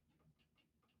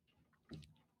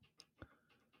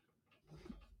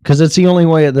 Because it's the only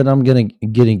way that I'm going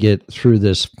to get through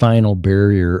this final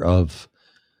barrier of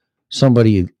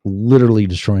somebody literally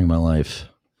destroying my life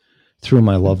through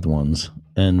my loved ones.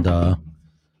 And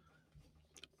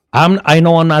I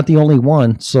know I'm not the only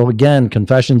one. So again,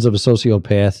 Confessions of a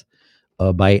Sociopath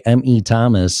by M.E.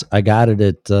 Thomas. I got it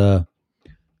at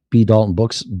B. Dalton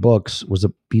Books. Was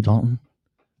it B. Dalton?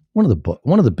 One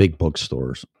of the big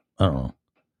bookstores. I don't know.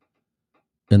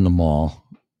 In the mall.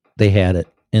 They had it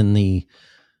in the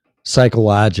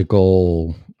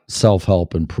psychological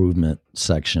self-help improvement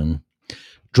section.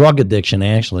 Drug addiction,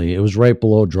 actually. It was right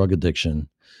below drug addiction.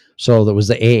 So there was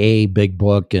the AA big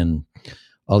book and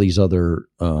all these other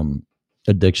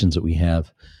addictions that we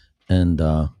have, and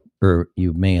or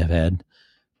you may have had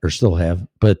or still have.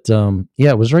 But yeah,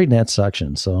 it was right in that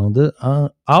section.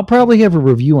 So I'll probably have a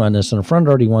review on this, and a friend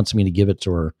already wants me to give it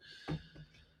to her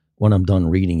when I'm done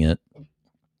reading it.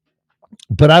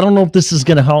 But I don't know if this is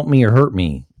going to help me or hurt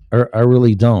me. I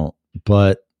really don't.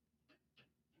 But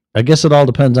I guess it all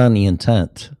depends on the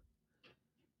intent.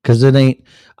 Because it ain't,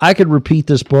 I could repeat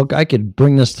this book. I could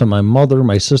bring this to my mother,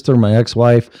 my sister, my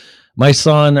ex-wife, my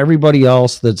son, everybody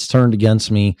else that's turned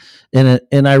against me. And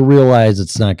I realize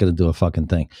it's not going to do a fucking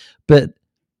thing. But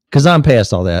because I'm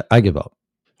past all that, I give up.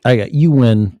 You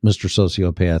win, Mr.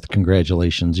 Sociopath.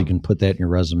 Congratulations. You can put that in your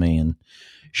resume and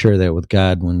share that with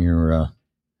God when you're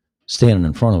standing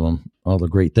in front of him, all the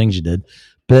great things you did.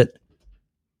 But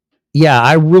yeah,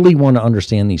 I really want to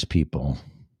understand these people.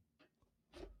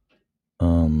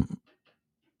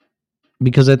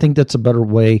 Because I think that's a better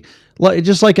way.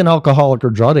 Just like an alcoholic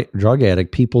or drug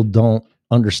addict, people don't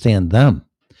understand them.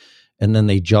 And then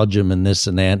they judge them and this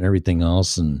and that and everything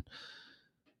else. And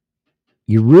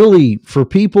you really, for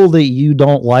people that you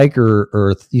don't like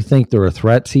or you think they're a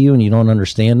threat to you and you don't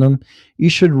understand them, you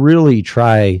should really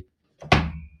try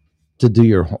to do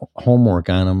your homework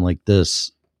on them, like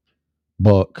this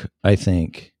book, I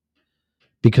think.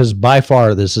 because by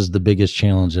far this is the biggest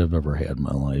challenge I've ever had in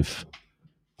my life.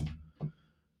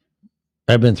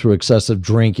 I've been through excessive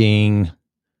drinking,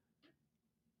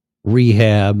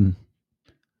 rehab,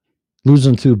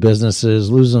 losing 2 businesses,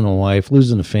 losing a wife,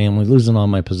 losing a family, losing all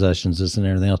my possessions, this and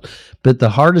everything else. But the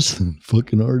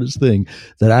fucking hardest thing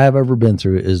that I have ever been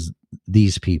through is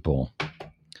these people.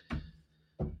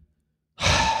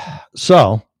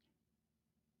 So,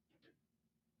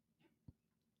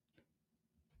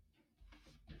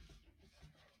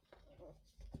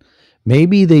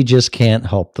 maybe they just can't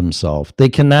help themselves. They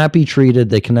cannot be treated.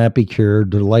 They cannot be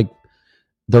cured. They're like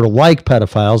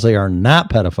pedophiles. They are not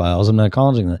pedophiles. I'm not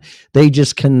calling them that. They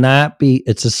just cannot be.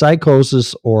 It's a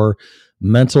psychosis or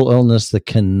mental illness that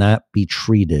cannot be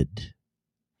treated.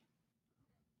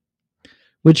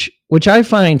 Which I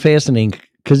find fascinating,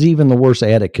 because even the worst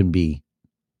addict can be,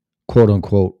 quote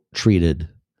unquote, treated.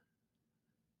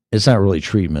 It's not really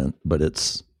treatment, but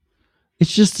it's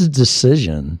just a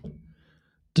decision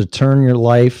to turn your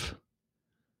life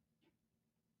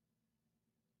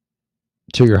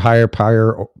to your higher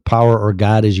power or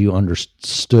God as you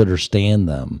understood or stand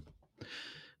them.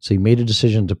 So he made a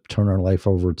decision to turn our life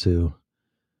over to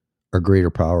our greater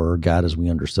power or God as we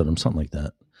understood him, something like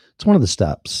that. It's one of the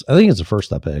steps. I think it's the first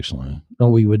step, actually. No,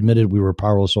 we admitted we were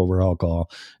powerless over alcohol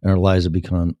and our lives had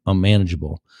become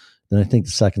unmanageable. Then I think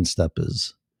the second step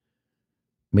is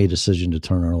made a decision to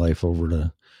turn our life over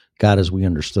to God as we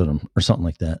understood him, or something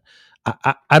like that.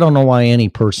 I don't know why any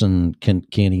person can't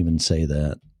even say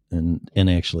that and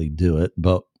actually do it,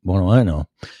 but what do I know?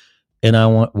 And I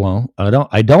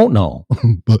don't know,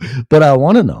 but I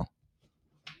want to know.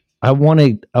 I want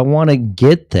to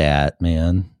get that,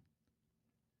 man.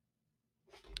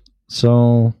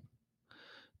 So,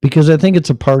 because I think it's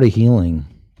a part of healing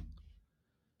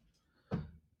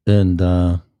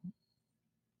and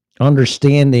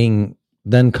understanding,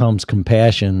 then comes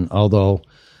compassion, although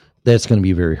that's going to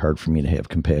be very hard for me to have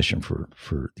compassion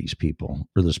for these people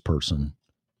or this person.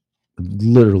 It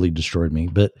literally destroyed me.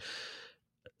 But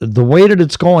the way that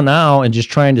it's going now and just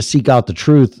trying to seek out the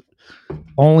truth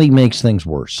only makes things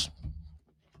worse.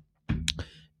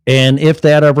 And if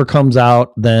that ever comes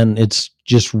out, then it's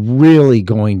just really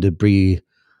going to be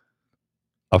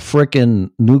a frickin'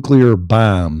 nuclear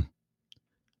bomb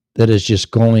that is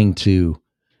just going to,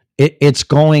 it's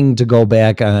going to go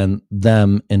back on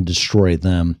them and destroy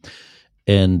them.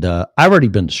 And I've already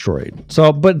been destroyed.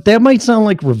 So, but that might sound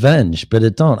like revenge, but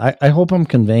it don't. I hope I'm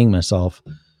conveying myself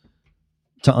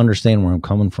to understand where I'm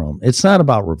coming from. It's not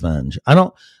about revenge. I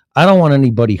don't want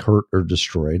anybody hurt or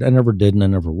destroyed. I never did and I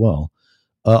never will.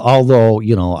 Although,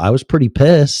 you know, I was pretty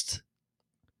pissed.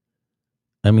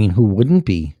 I mean, who wouldn't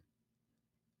be?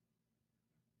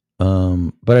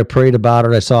 But I prayed about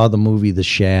it. I saw the movie The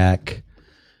Shack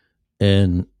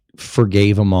and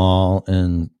forgave them all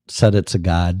and said it to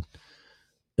God.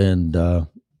 And,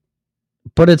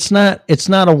 but it's not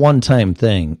a one-time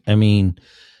thing. I mean,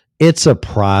 it's a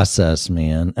process,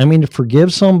 man. I mean, to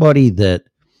forgive somebody that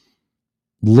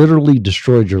literally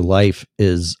destroyed your life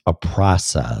is a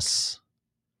process.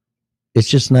 It's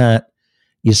just not,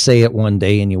 you say it one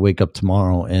day and you wake up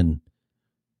tomorrow and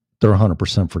they're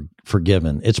 100%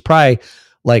 forgiven. It's probably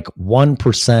like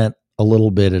 1% a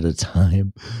little bit at a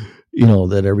time, you know,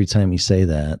 that every time you say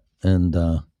that. And,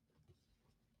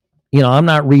 you know, I'm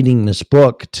not reading this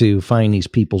book to find these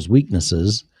people's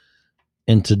weaknesses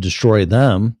and to destroy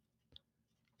them.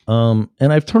 And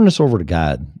I've turned this over to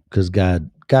God because God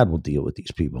will deal with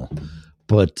these people,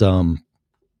 but,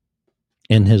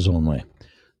 in his own way.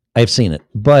 I've seen it,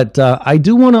 but, I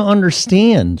do want to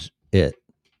understand it.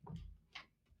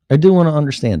 I do want to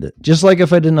understand it. Just like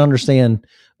if I didn't understand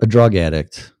a drug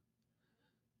addict,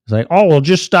 it's like, oh, well,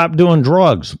 just stop doing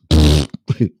drugs.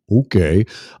 Okay.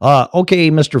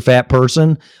 Okay, Mr. Fat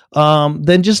Person.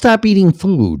 Then just stop eating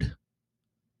food.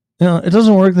 You know, it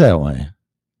doesn't work that way.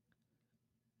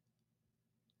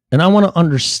 And I want to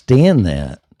understand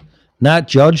that, not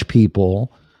judge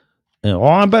people. You know, oh,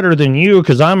 I'm better than you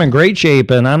because I'm in great shape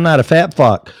and I'm not a fat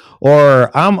fuck. Or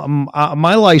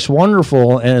my life's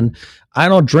wonderful and I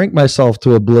don't drink myself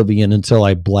to oblivion until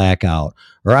I black out.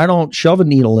 Or I don't shove a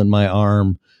needle in my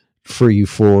arm for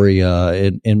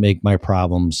euphoria and make my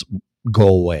problems go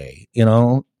away. You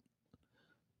know,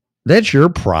 that's your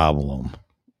problem.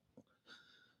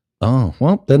 Oh,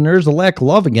 well, then there's a lack of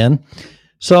love again.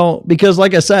 So, because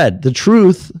like I said, the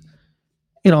truth,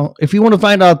 you know, if you want to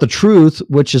find out the truth,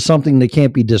 which is something that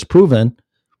can't be disproven,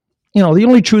 you know, the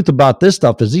only truth about this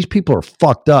stuff is these people are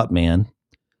fucked up, man.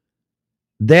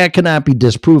 That cannot be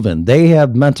disproven. They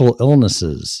have mental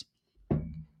illnesses,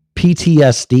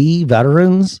 PTSD,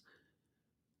 veterans.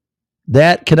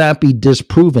 That cannot be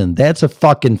disproven. That's a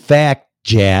fucking fact,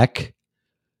 Jack.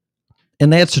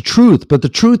 And that's the truth. But the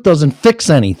truth doesn't fix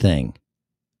anything.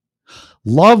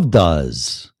 Love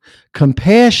does.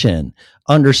 Compassion,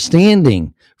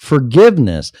 understanding,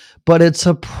 forgiveness. But it's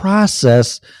a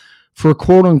process for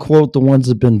quote unquote the ones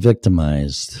that have been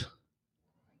victimized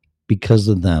because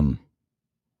of them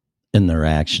and their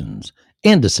actions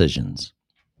and decisions.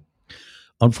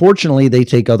 Unfortunately, they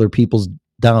take other people's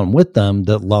down with them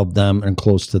that love them and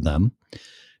close to them.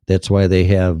 That's why they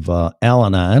have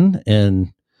Al-Anon,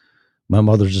 and my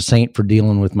mother's a saint for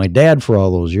dealing with my dad for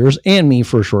all those years and me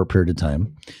for a short period of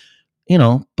time. You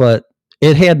know, but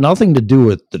it had nothing to do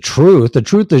with the truth. The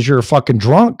truth is you're a fucking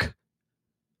drunk.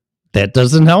 That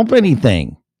doesn't help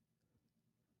anything.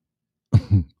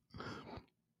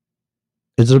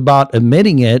 It's about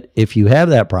admitting it if you have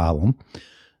that problem,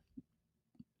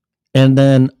 and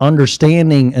then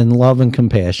understanding and love and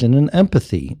compassion and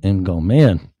empathy and go,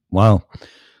 man, wow,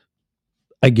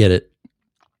 I get it.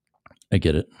 I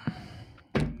get it.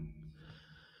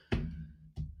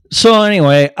 So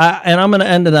anyway, I'm going to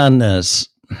end it on this.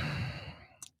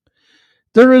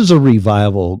 There is a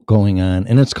revival going on,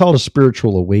 and it's called a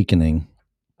spiritual awakening.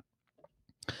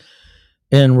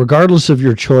 And regardless of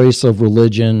your choice of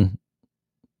religion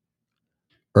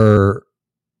or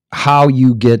how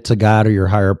you get to God or your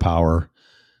higher power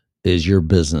is your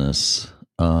business.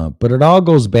 But it all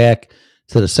goes back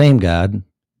to the same God,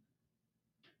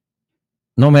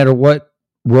 no matter what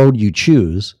road you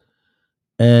choose.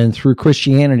 And through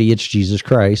Christianity, it's Jesus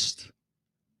Christ.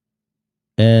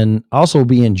 And also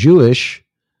being Jewish,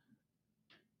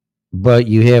 but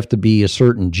you have to be a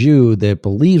certain Jew that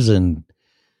believes in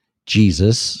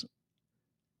Jesus.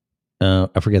 I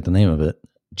forget the name of it.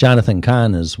 Jonathan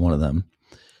Cahn is one of them.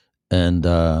 And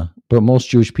but most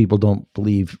Jewish people don't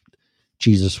believe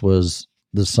Jesus was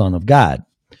the Son of God,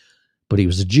 but he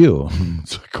was a Jew.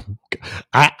 It's like,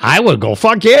 I would go,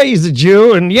 fuck yeah, he's a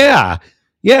Jew. And yeah,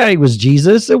 he was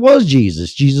Jesus. It was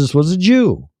Jesus. Jesus was a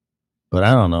Jew. But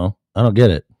I don't know. I don't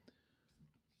get it.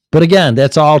 But again,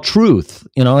 that's all truth.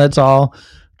 You know, that's all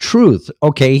truth.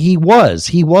 Okay, he was.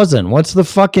 He wasn't. What's the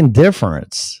fucking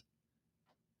difference?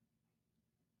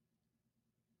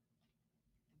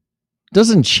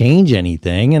 Doesn't change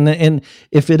anything. And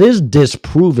if it is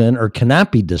disproven or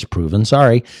cannot be disproven,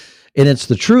 and it's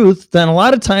the truth, then a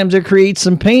lot of times it creates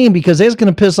some pain because that's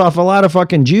going to piss off a lot of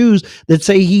fucking Jews that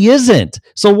say he isn't.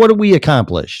 So what do we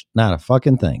accomplish? Not a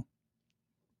fucking thing.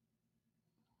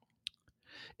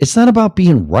 It's not about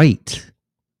being right.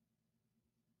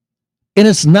 And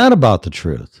it's not about the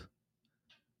truth.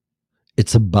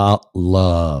 It's about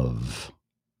love.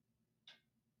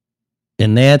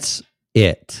 And that's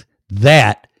it.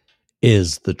 That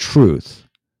is the truth.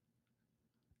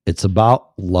 It's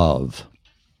about love.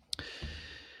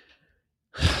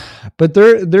 But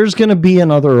there's going to be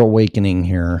another awakening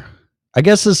here. I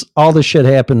guess all this shit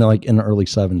happened like in the early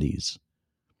 70s.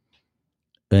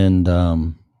 And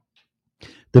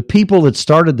the people that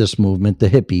started this movement, the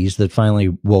hippies that finally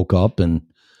woke up and,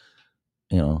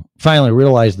 you know, finally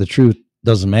realized the truth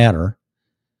doesn't matter.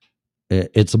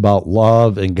 It's about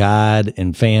love and God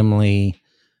and family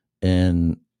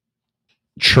and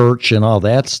church and all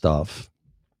that stuff.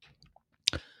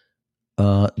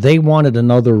 They wanted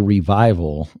another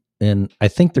revival, and I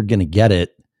think they're going to get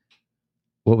it.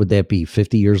 What would that be,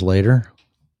 50 years later?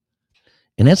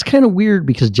 And that's kind of weird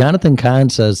because Jonathan Cahn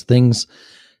says things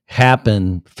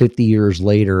happen 50 years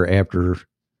later after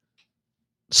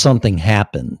something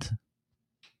happened.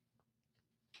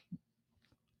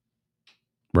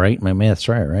 Right? My math's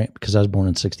right? Because I was born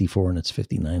in 64 and it's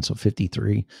 59, so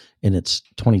 53, and it's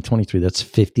 2023. That's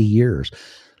 50 years.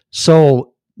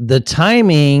 So the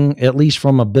timing, at least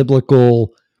from a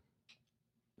biblical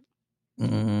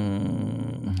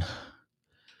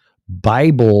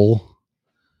Bible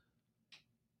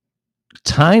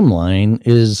timeline,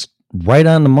 is right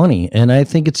on the money. And I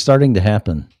think it's starting to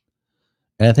happen.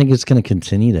 And I think it's going to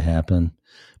continue to happen.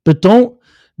 But don't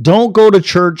go to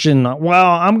church and,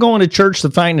 well, I'm going to church to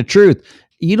find the truth.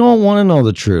 You don't want to know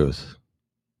the truth.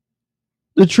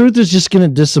 The truth is just going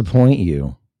to disappoint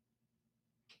you.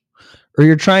 Or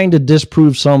you're trying to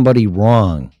disprove somebody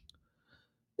wrong.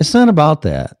 It's not about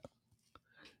that.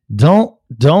 Don't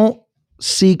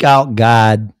seek out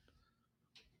God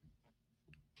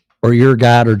or your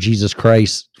God or Jesus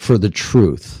Christ for the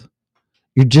truth.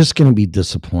 You're just going to be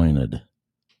disappointed.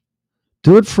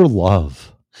 Do it for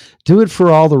love. Do it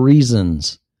for all the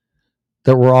reasons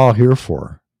that we're all here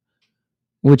for,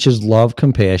 which is love,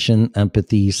 compassion,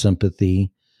 empathy,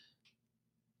 sympathy,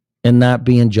 and not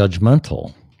being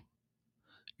judgmental.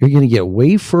 You're going to get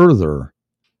way further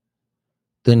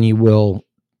than you will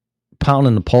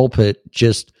pounding the pulpit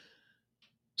just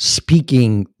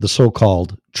speaking the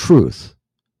so-called truth.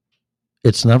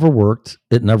 It's never worked.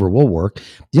 It never will work.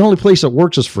 The only place it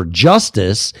works is for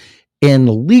justice and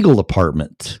the legal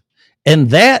department.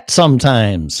 And that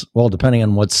sometimes, well, depending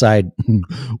on what side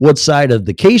of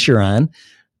the case you're on,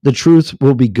 the truth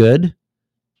will be good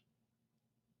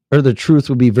or the truth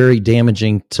will be very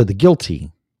damaging to the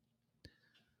guilty.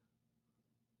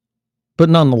 But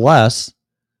nonetheless,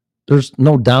 there's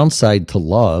no downside to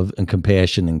love and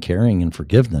compassion and caring and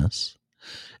forgiveness.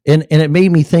 And it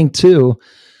made me think too,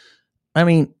 I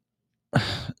mean,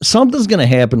 something's going to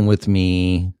happen with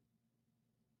me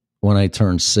when I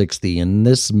turn 60, and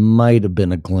this might have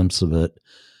been a glimpse of it.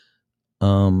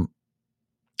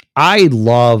 I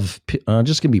love, I'm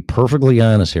just going to be perfectly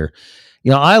honest here.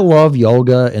 You know, I love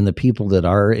yoga and the people that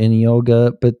are in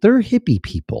yoga, but they're hippie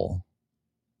people.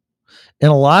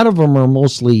 And a lot of them are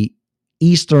mostly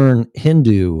Eastern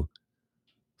Hindu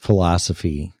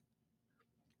philosophy.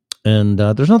 And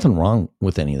there's nothing wrong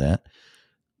with any of that.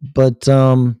 But,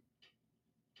 you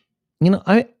know,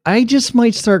 I just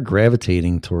might start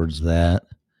gravitating towards that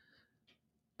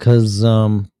because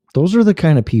those are the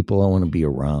kind of people I want to be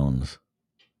around.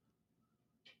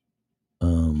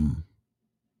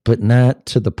 But not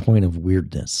to the point of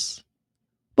weirdness.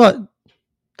 But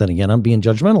then again, I'm being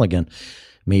judgmental again.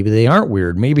 Maybe they aren't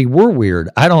weird. Maybe we're weird.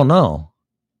 I don't know.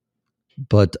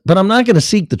 But I'm not going to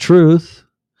seek the truth.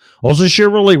 Does this shit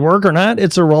really work or not?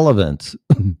 It's irrelevant.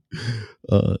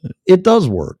 It does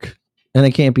work, and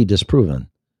it can't be disproven.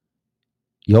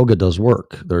 Yoga does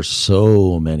work. There's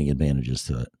so many advantages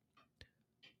to it.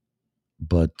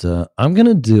 But I'm going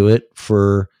to do it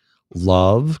for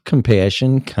love,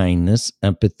 compassion, kindness,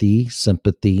 empathy,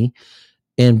 sympathy,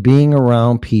 and being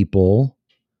around people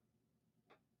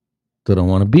that I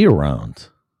want to be around.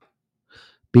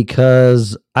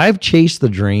 Because I've chased the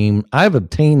dream. I've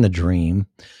obtained the dream.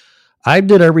 I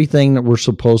did everything that we're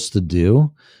supposed to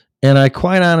do. And I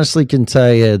quite honestly can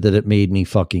tell you that it made me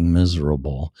fucking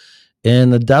miserable.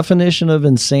 And the definition of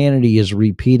insanity is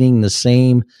repeating the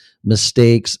same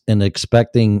mistakes and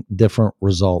expecting different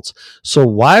results. So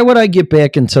why would I get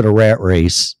back into the rat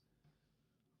race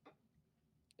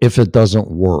if it doesn't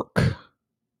work?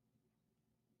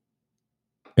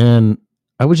 And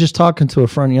I was just talking to a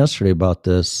friend yesterday about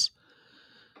this.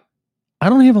 I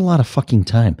don't have a lot of fucking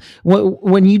time.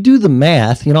 When you do the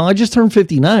math, you know, I just turned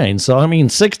 59. So, I mean,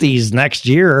 60s next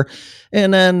year.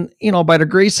 And then, you know, by the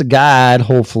grace of God,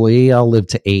 hopefully I'll live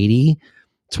to 80.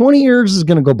 20 years is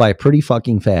going to go by pretty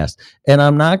fucking fast. And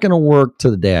I'm not going to work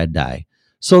to the day I die.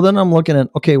 So then I'm looking at,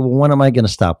 okay, well, when am I going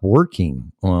to stop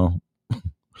working? Well,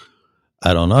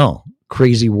 I don't know.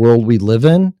 Crazy world we live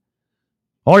in.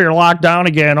 Oh, you're locked down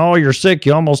again. Oh, you're sick.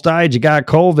 You almost died. You got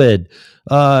COVID.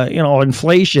 You know,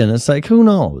 inflation. It's like, who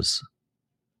knows?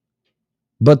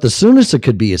 But the soonest it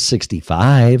could be is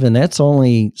 65, and that's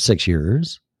only 6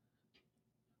 years.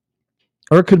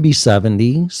 Or it could be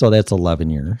 70, so that's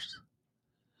 11 years.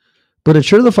 But it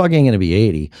sure the fuck ain't going to be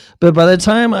 80. But by the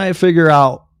time I figure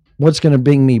out what's going to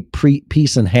bring me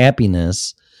peace and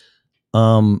happiness,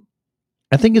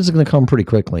 I think it's going to come pretty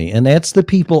quickly. And that's the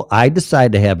people I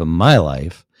decide to have in my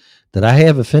life that I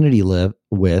have affinity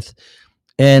with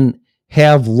and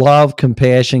have love,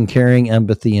 compassion, caring,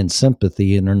 empathy, and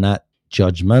sympathy, and are not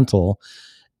judgmental.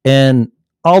 And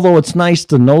although it's nice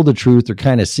to know the truth or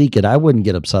kind of seek it, I wouldn't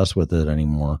get obsessed with it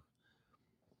anymore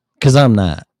because I'm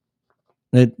not.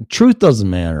 Truth doesn't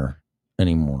matter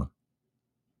anymore.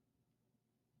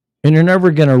 And you're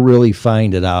never going to really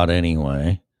find it out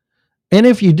anyway. And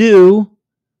if you do,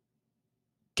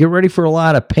 get ready for a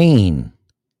lot of pain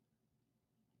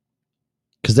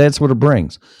because that's what it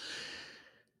brings.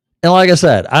 And like I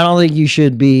said, I don't think you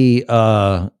should be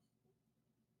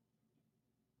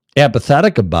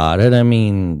apathetic about it. I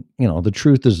mean, you know, the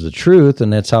truth is the truth,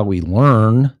 and that's how we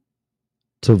learn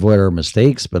to avoid our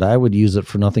mistakes. But I would use it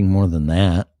for nothing more than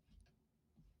that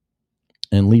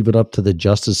and leave it up to the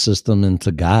justice system and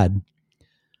to God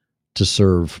to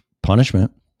serve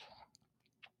punishment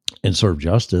and serve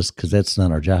justice, because that's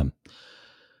not our job.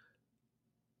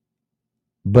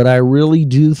 But I really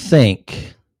do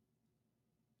think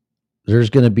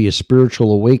there's going to be a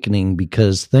spiritual awakening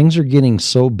because things are getting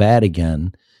so bad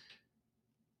again.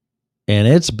 And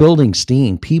it's building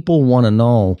steam. People want to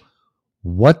know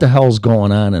what the hell's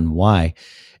going on and why.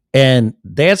 And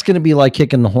that's going to be like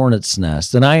kicking the hornet's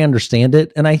nest. And I understand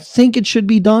it. And I think it should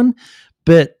be done.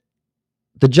 But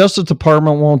the Justice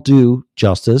Department won't do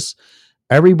justice.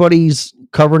 Everybody's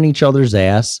covering each other's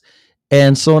ass.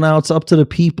 And so now it's up to the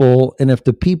people. And if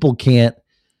the people can't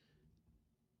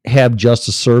have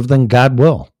justice served, then God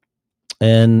will.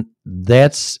 And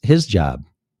that's his job.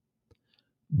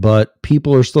 But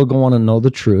people are still going to know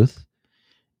the truth.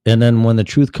 And then when the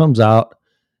truth comes out,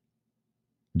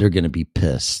 they're going to be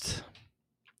pissed.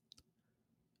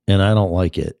 And I don't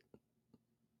like it.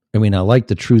 I mean, I like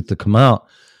the truth to come out.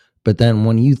 But then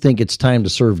when you think it's time to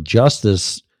serve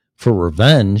justice for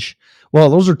revenge, well,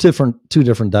 those are two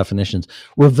different definitions.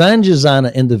 Revenge is on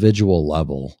an individual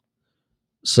level.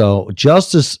 So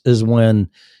justice is when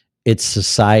it's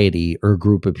society or a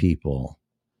group of people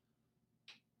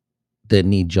that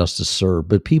need justice served.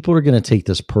 But people are going to take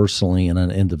this personally on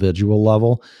an individual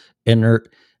level. And they're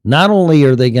not only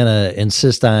are they going to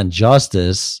insist on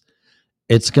justice,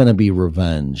 it's going to be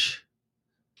revenge.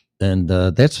 And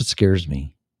that's what scares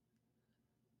me.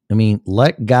 I mean,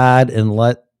 let God and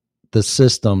let the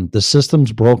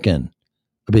system's broken.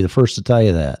 I'll be the first to tell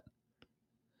you that.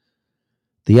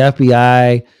 The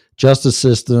FBI, justice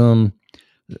system,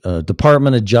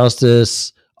 Department of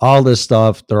Justice, all this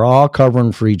stuff, they're all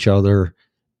covering for each other,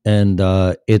 and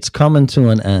it's coming to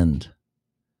an end.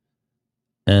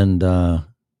 And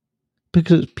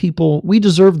because people, we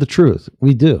deserve the truth.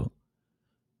 We do.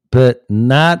 But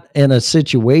not in a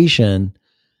situation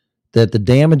that the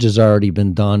damage has already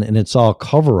been done and it's all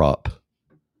cover up.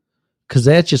 Because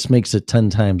that just makes it 10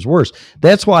 times worse.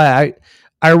 That's why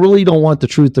I really don't want the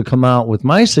truth to come out with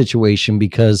my situation,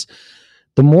 because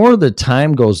the more the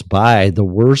time goes by, the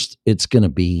worse it's going to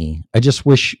be. I just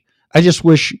wish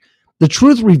the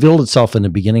truth revealed itself in the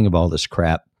beginning of all this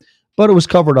crap, but it was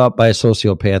covered up by a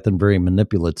sociopath and very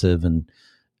manipulative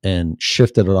and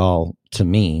shifted it all to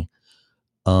me.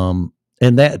 And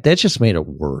that just made it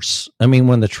worse. I mean,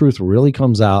 when the truth really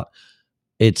comes out,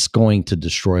 it's going to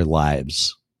destroy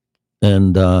lives.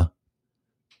 And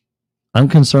I'm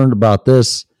concerned about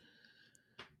this,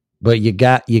 but you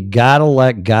got to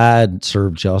let God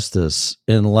serve justice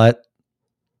and let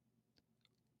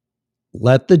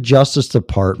the Justice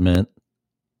Department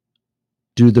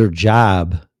do their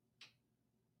job,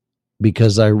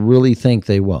 because I really think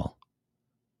they will.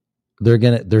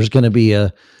 There's going to be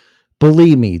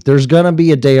believe me, there's going to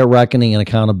be a day of reckoning and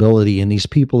accountability, and these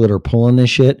people that are pulling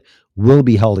this shit will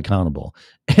be held accountable.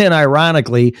 And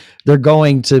ironically, they're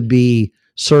going to be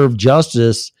served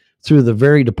justice through the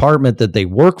very department that they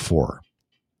work for.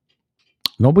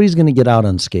 Nobody's going to get out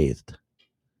unscathed.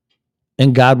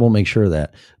 And God will make sure of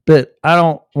that. But I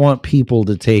don't want people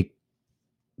to take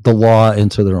the law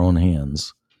into their own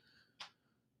hands.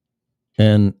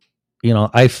 And,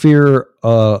 I fear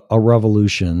a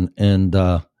revolution. And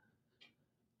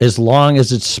as long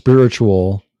as it's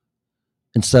spiritual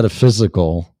instead of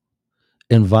physical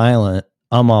and violent,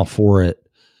 I'm all for it.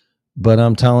 But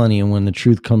I'm telling you, when the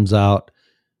truth comes out,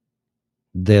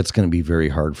 that's going to be very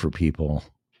hard for people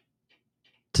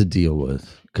to deal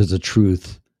with, because the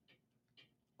truth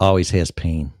always has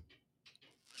pain.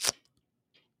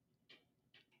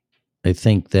 I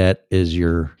think that is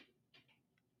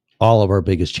all of our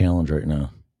biggest challenge right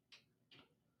now.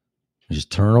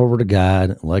 Just turn it over to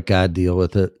God, let God deal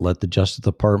with it, let the Justice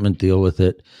Department deal with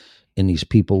it, and these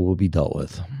people will be dealt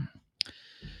with.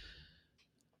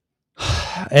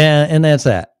 And that's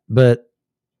that. But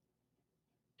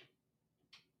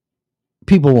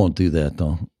people won't do that,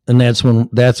 though. And that's when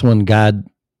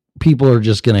people are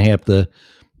just going to have to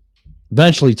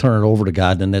eventually turn it over to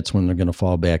God, and that's when they're going to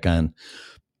fall back on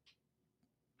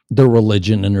their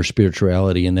religion and their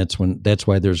spirituality, and that's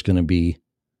why there's going to be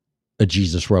a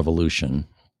Jesus revolution,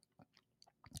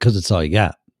 because it's all you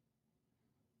got.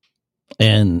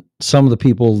 And some of the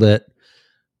people that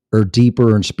are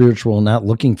deeper and spiritual, not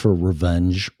looking for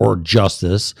revenge or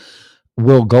justice,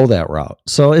 will go that route.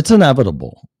 So it's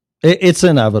inevitable. It's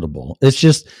inevitable. It's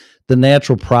just the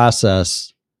natural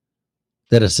process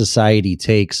that a society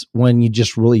takes when you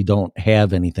just really don't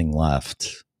have anything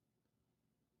left.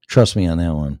 Trust me on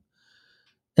that one.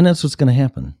 And that's what's going to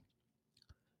happen.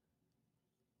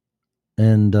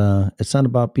 And it's not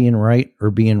about being right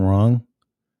or being wrong,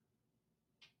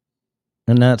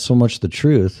 and not so much the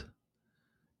truth.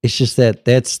 It's just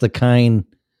that's the kind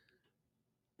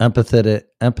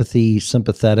empathy,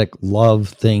 sympathetic love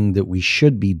thing that we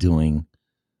should be doing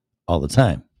all the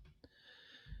time.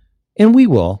 And we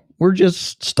will. We're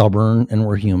just stubborn, and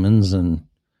we're humans, and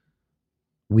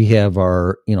we have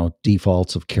our,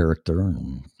 defaults of character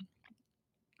and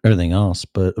everything else.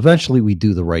 But eventually we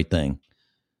do the right thing.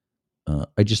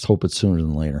 I just hope it's sooner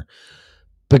than later.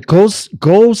 But go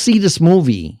see this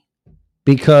movie,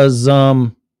 because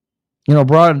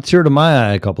brought a tear to my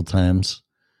eye a couple times.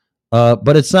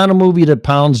 But it's not a movie that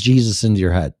pounds Jesus into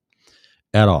your head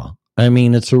at all. I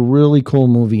mean, it's a really cool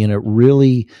movie, and it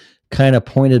really kind of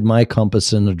pointed my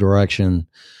compass in the direction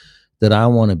that I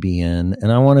want to be in,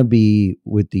 and I want to be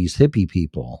with these hippie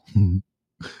people.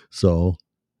 So,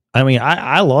 I mean,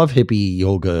 I love hippie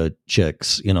yoga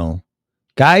chicks, you know.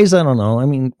 Guys, I don't know. I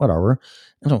mean, whatever.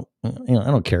 I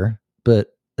don't care.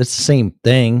 But it's the same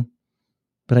thing.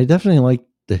 But I definitely like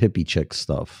the hippie chick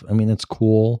stuff. I mean, it's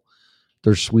cool.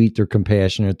 They're sweet, they're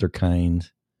compassionate, they're kind,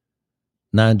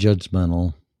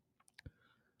 non-judgmental.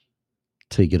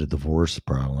 Till you get a divorce,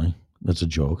 probably. That's a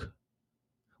joke.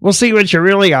 We'll see what you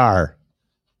really are.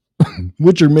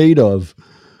 What you're made of.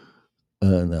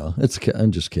 No,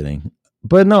 I'm just kidding.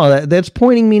 But no, that's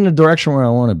pointing me in the direction where I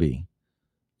want to be.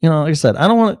 You know, like I said, I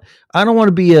don't want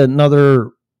to be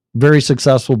another very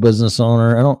successful business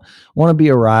owner. I don't want to be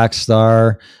a rock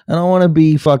star. I don't want to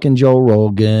be fucking Joe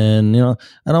Rogan. You know,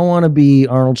 I don't want to be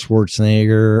Arnold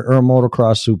Schwarzenegger or a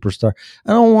motocross superstar.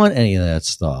 I don't want any of that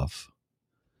stuff.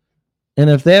 And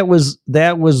if that was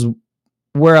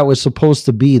where I was supposed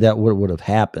to be, that would have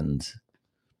happened.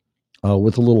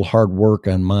 With a little hard work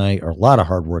a lot of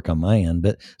hard work on my end,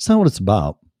 but it's not what it's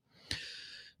about.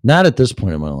 Not at this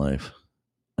point in my life.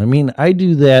 I mean, I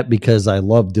do that because I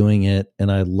love doing it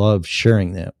and I love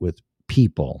sharing that with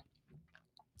people.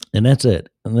 And that's it.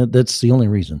 And that's the only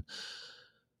reason.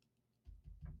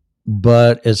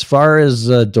 But as far as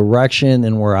direction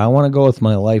and where I want to go with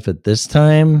my life at this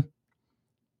time,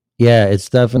 yeah, it's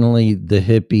definitely the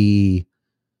hippie,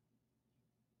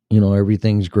 you know,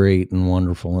 everything's great and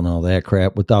wonderful and all that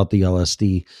crap without the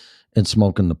LSD and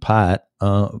smoking the pot.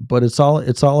 But it's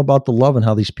all about the love and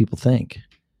how these people think.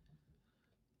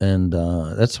 And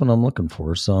that's what I'm looking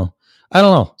for. So I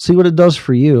don't know. See what it does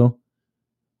for you.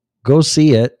 Go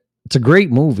see it. It's a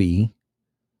great movie.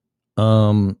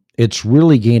 It's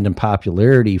really gained in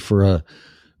popularity for a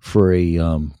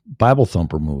Bible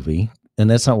thumper movie. And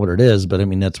that's not what it is, but I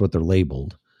mean, that's what they're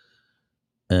labeled.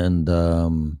 And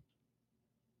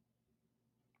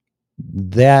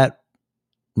that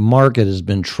market has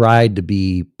been tried to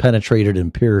be penetrated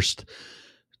and pierced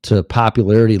to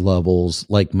popularity levels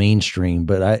like mainstream,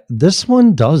 but this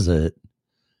one does it.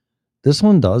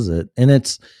 And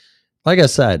it's, like I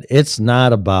said, it's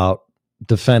not about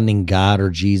defending God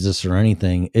or Jesus or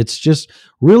anything. It's just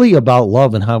really about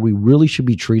love and how we really should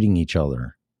be treating each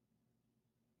other.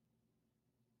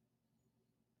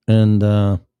 And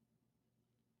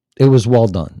it was well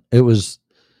done. It was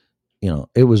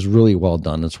really well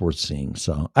done. It's worth seeing.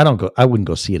 So I wouldn't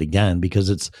go see it again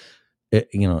because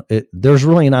there's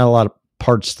really not a lot of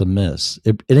parts to miss.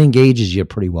 It engages you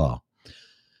pretty well.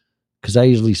 Because I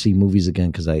usually see movies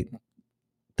again because I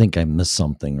think I missed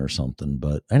something or something,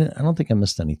 but I don't think I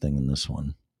missed anything in this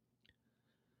one.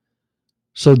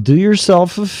 So do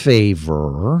yourself a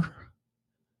favor.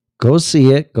 Go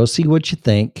see it. Go see what you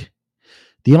think.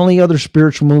 The only other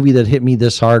spiritual movie that hit me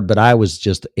this hard, but I was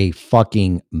just a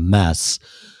fucking mess,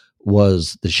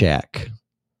 was The Shack.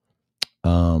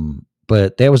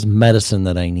 But that was medicine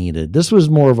that I needed. This was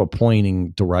more of a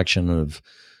pointing direction of,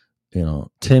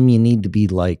 Tim, you need to be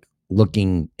like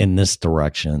looking in this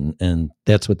direction. And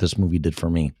that's what this movie did for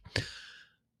me.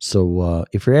 So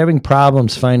if you're having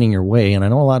problems finding your way, and I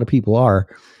know a lot of people are,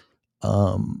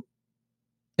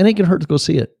 it ain't gonna hurt to go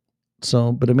see it.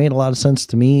 So, but it made a lot of sense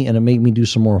to me, and it made me do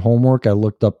some more homework. I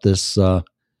looked up this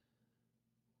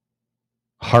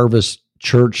Harvest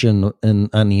Church on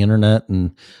the internet,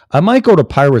 and I might go to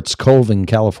Pirates Cove in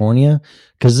California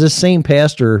because this same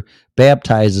pastor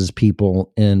baptizes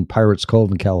people in Pirates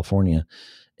Cove in California.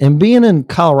 And being in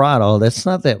Colorado, that's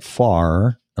not that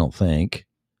far, I don't think.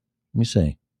 Let me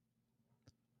see.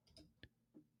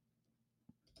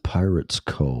 Pirates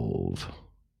Cove.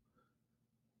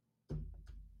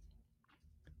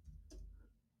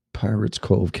 Pirates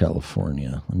Cove,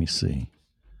 California. Let me see.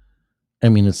 I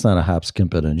mean, it's not a hop,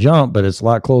 skip, and a jump, but it's a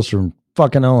lot closer than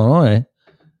fucking Illinois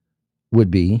would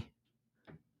be.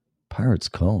 Pirates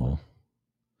Cove.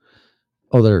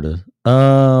 Oh, there it is.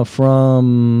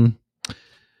 From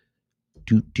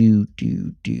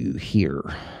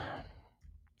here.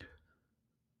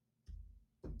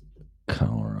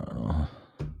 Colorado.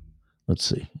 Let's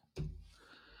see.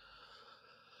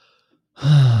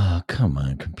 Come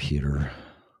on, computer.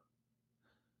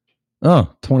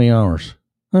 Oh, 20 hours.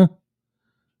 Huh.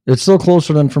 It's still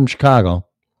closer than from Chicago.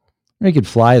 I could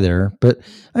fly there, but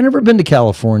I've never been to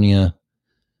California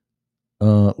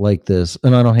like this,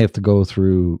 and I don't have to go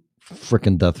through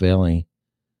frickin' Death Valley.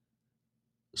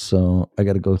 So I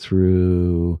got to go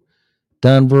through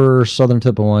Denver, southern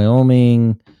tip of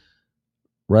Wyoming,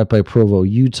 right by Provo,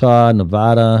 Utah,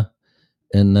 Nevada,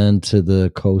 and then to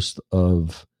the coast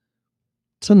of,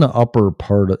 it's in the upper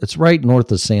part of, it's right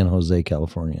north of San Jose,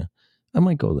 California. I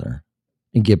might go there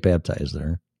and get baptized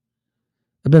there.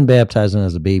 I've been baptized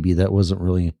as a baby. That wasn't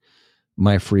really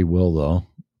my free will, though.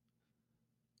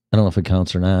 I don't know if it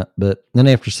counts or not. But then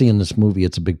after seeing this movie,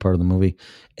 it's a big part of the movie.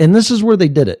 And this is where they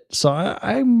did it. So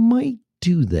I might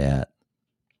do that.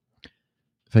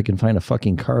 If I can find a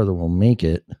fucking car that will make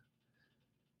it.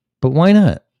 But why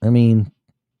not? I mean,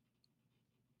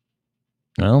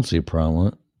 I don't see a problem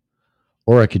with it.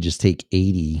 Or I could just take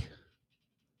 80.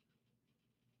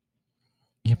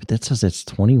 Yeah, but that says that's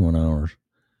 21 hours.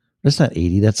 That's not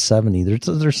 80. That's 70.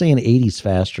 They're saying 80's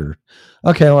faster.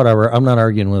 Okay, whatever. I'm not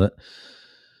arguing with it.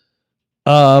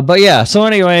 But yeah, so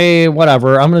anyway,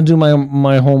 whatever. I'm going to do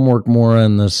my homework more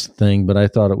on this thing, but I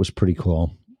thought it was pretty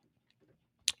cool.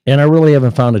 And I really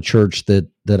haven't found a church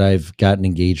that I've gotten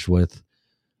engaged with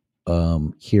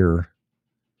here.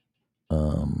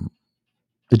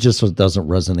 It just doesn't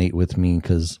resonate with me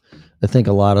because I think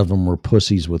a lot of them were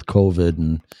pussies with COVID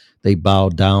and they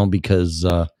bowed down because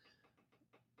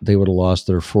they would have lost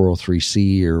their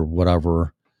 403C or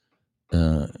whatever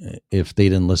if they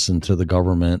didn't listen to the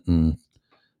government. And,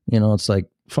 it's like,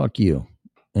 fuck you.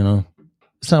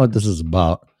 It's not what this is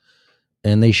about.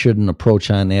 And they shouldn't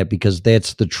approach on that because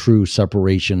that's the true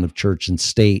separation of church and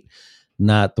state,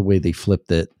 not the way they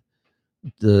flipped it.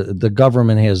 The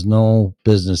government has no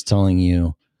business telling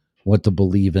you what to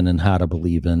believe in and how to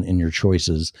believe in your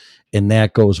choices. And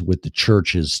that goes with the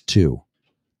churches too.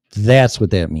 That's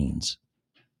what that means.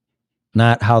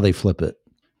 Not how they flip it.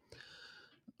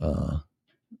 But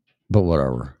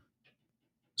whatever.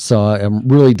 So I'm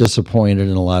really disappointed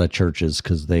in a lot of churches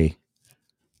because they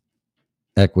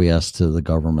acquiesce to the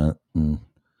government and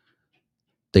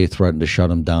they threatened to shut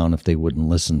them down if they wouldn't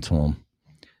listen to them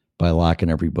by locking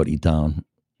everybody down.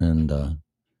 And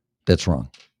that's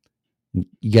wrong.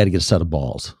 You got to get a set of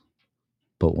balls,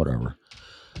 but whatever.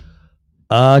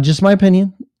 Just my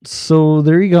opinion. So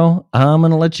there you go. I'm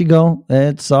going to let you go.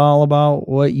 It's all about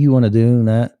what you want to do,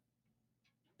 not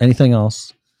anything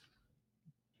else.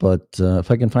 But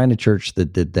if I can find a church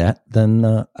that did that,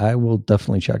 then I will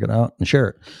definitely check it out and share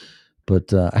it.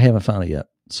 But I haven't found it yet.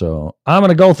 So I'm going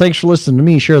to go. Thanks for listening to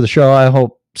me share the show. I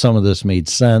hope some of this made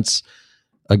sense.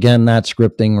 Again, not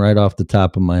scripting, right off the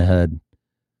top of my head.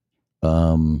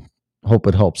 Hope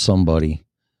it helps somebody.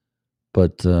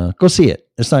 But go see it.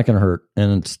 It's not going to hurt.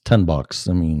 And it's $10.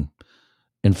 I mean,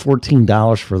 and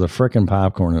 $14 for the frickin'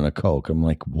 popcorn and a Coke. I'm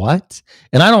like, what?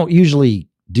 And I don't usually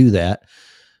do that.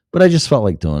 But I just felt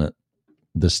like doing it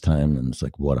this time. And it's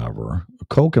like, whatever. A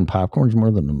Coke and popcorn is more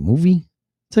than a movie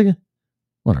ticket?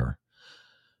 Whatever.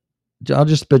 I'll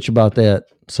just bitch about that.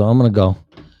 So I'm going to go.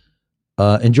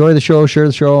 Enjoy the show, share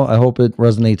the show. I hope it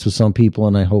resonates with some people,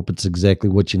 and I hope it's exactly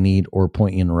what you need or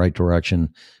point you in the right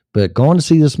direction. But going to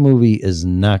see this movie is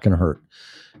not going to hurt.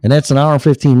 And that's an hour and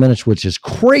 15 minutes, which is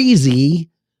crazy.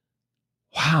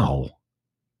 Wow.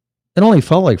 It only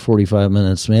felt like 45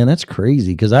 minutes, man. That's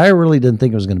crazy because I really didn't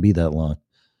think it was going to be that long.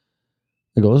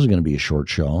 I go, this is going to be a short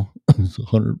show. It's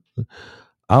 100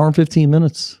 hour and 15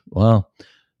 minutes. Wow.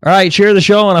 All right, share the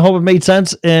show, and I hope it made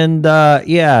sense. And,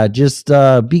 just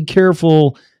be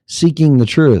careful seeking the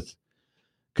truth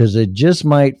because it just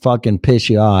might fucking piss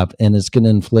you off, and it's going to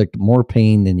inflict more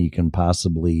pain than you can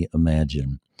possibly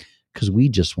imagine because we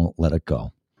just won't let it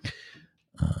go.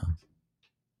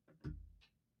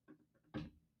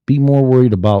 Be more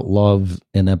worried about love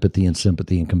and empathy and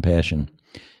sympathy and compassion.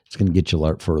 It's going to get you a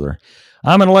lot further.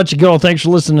 I'm going to let you go. Thanks for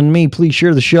listening to me. Please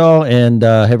share the show and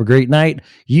have a great night.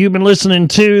 You've been listening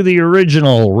to the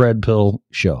original Red Pill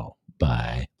Show.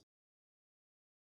 Bye.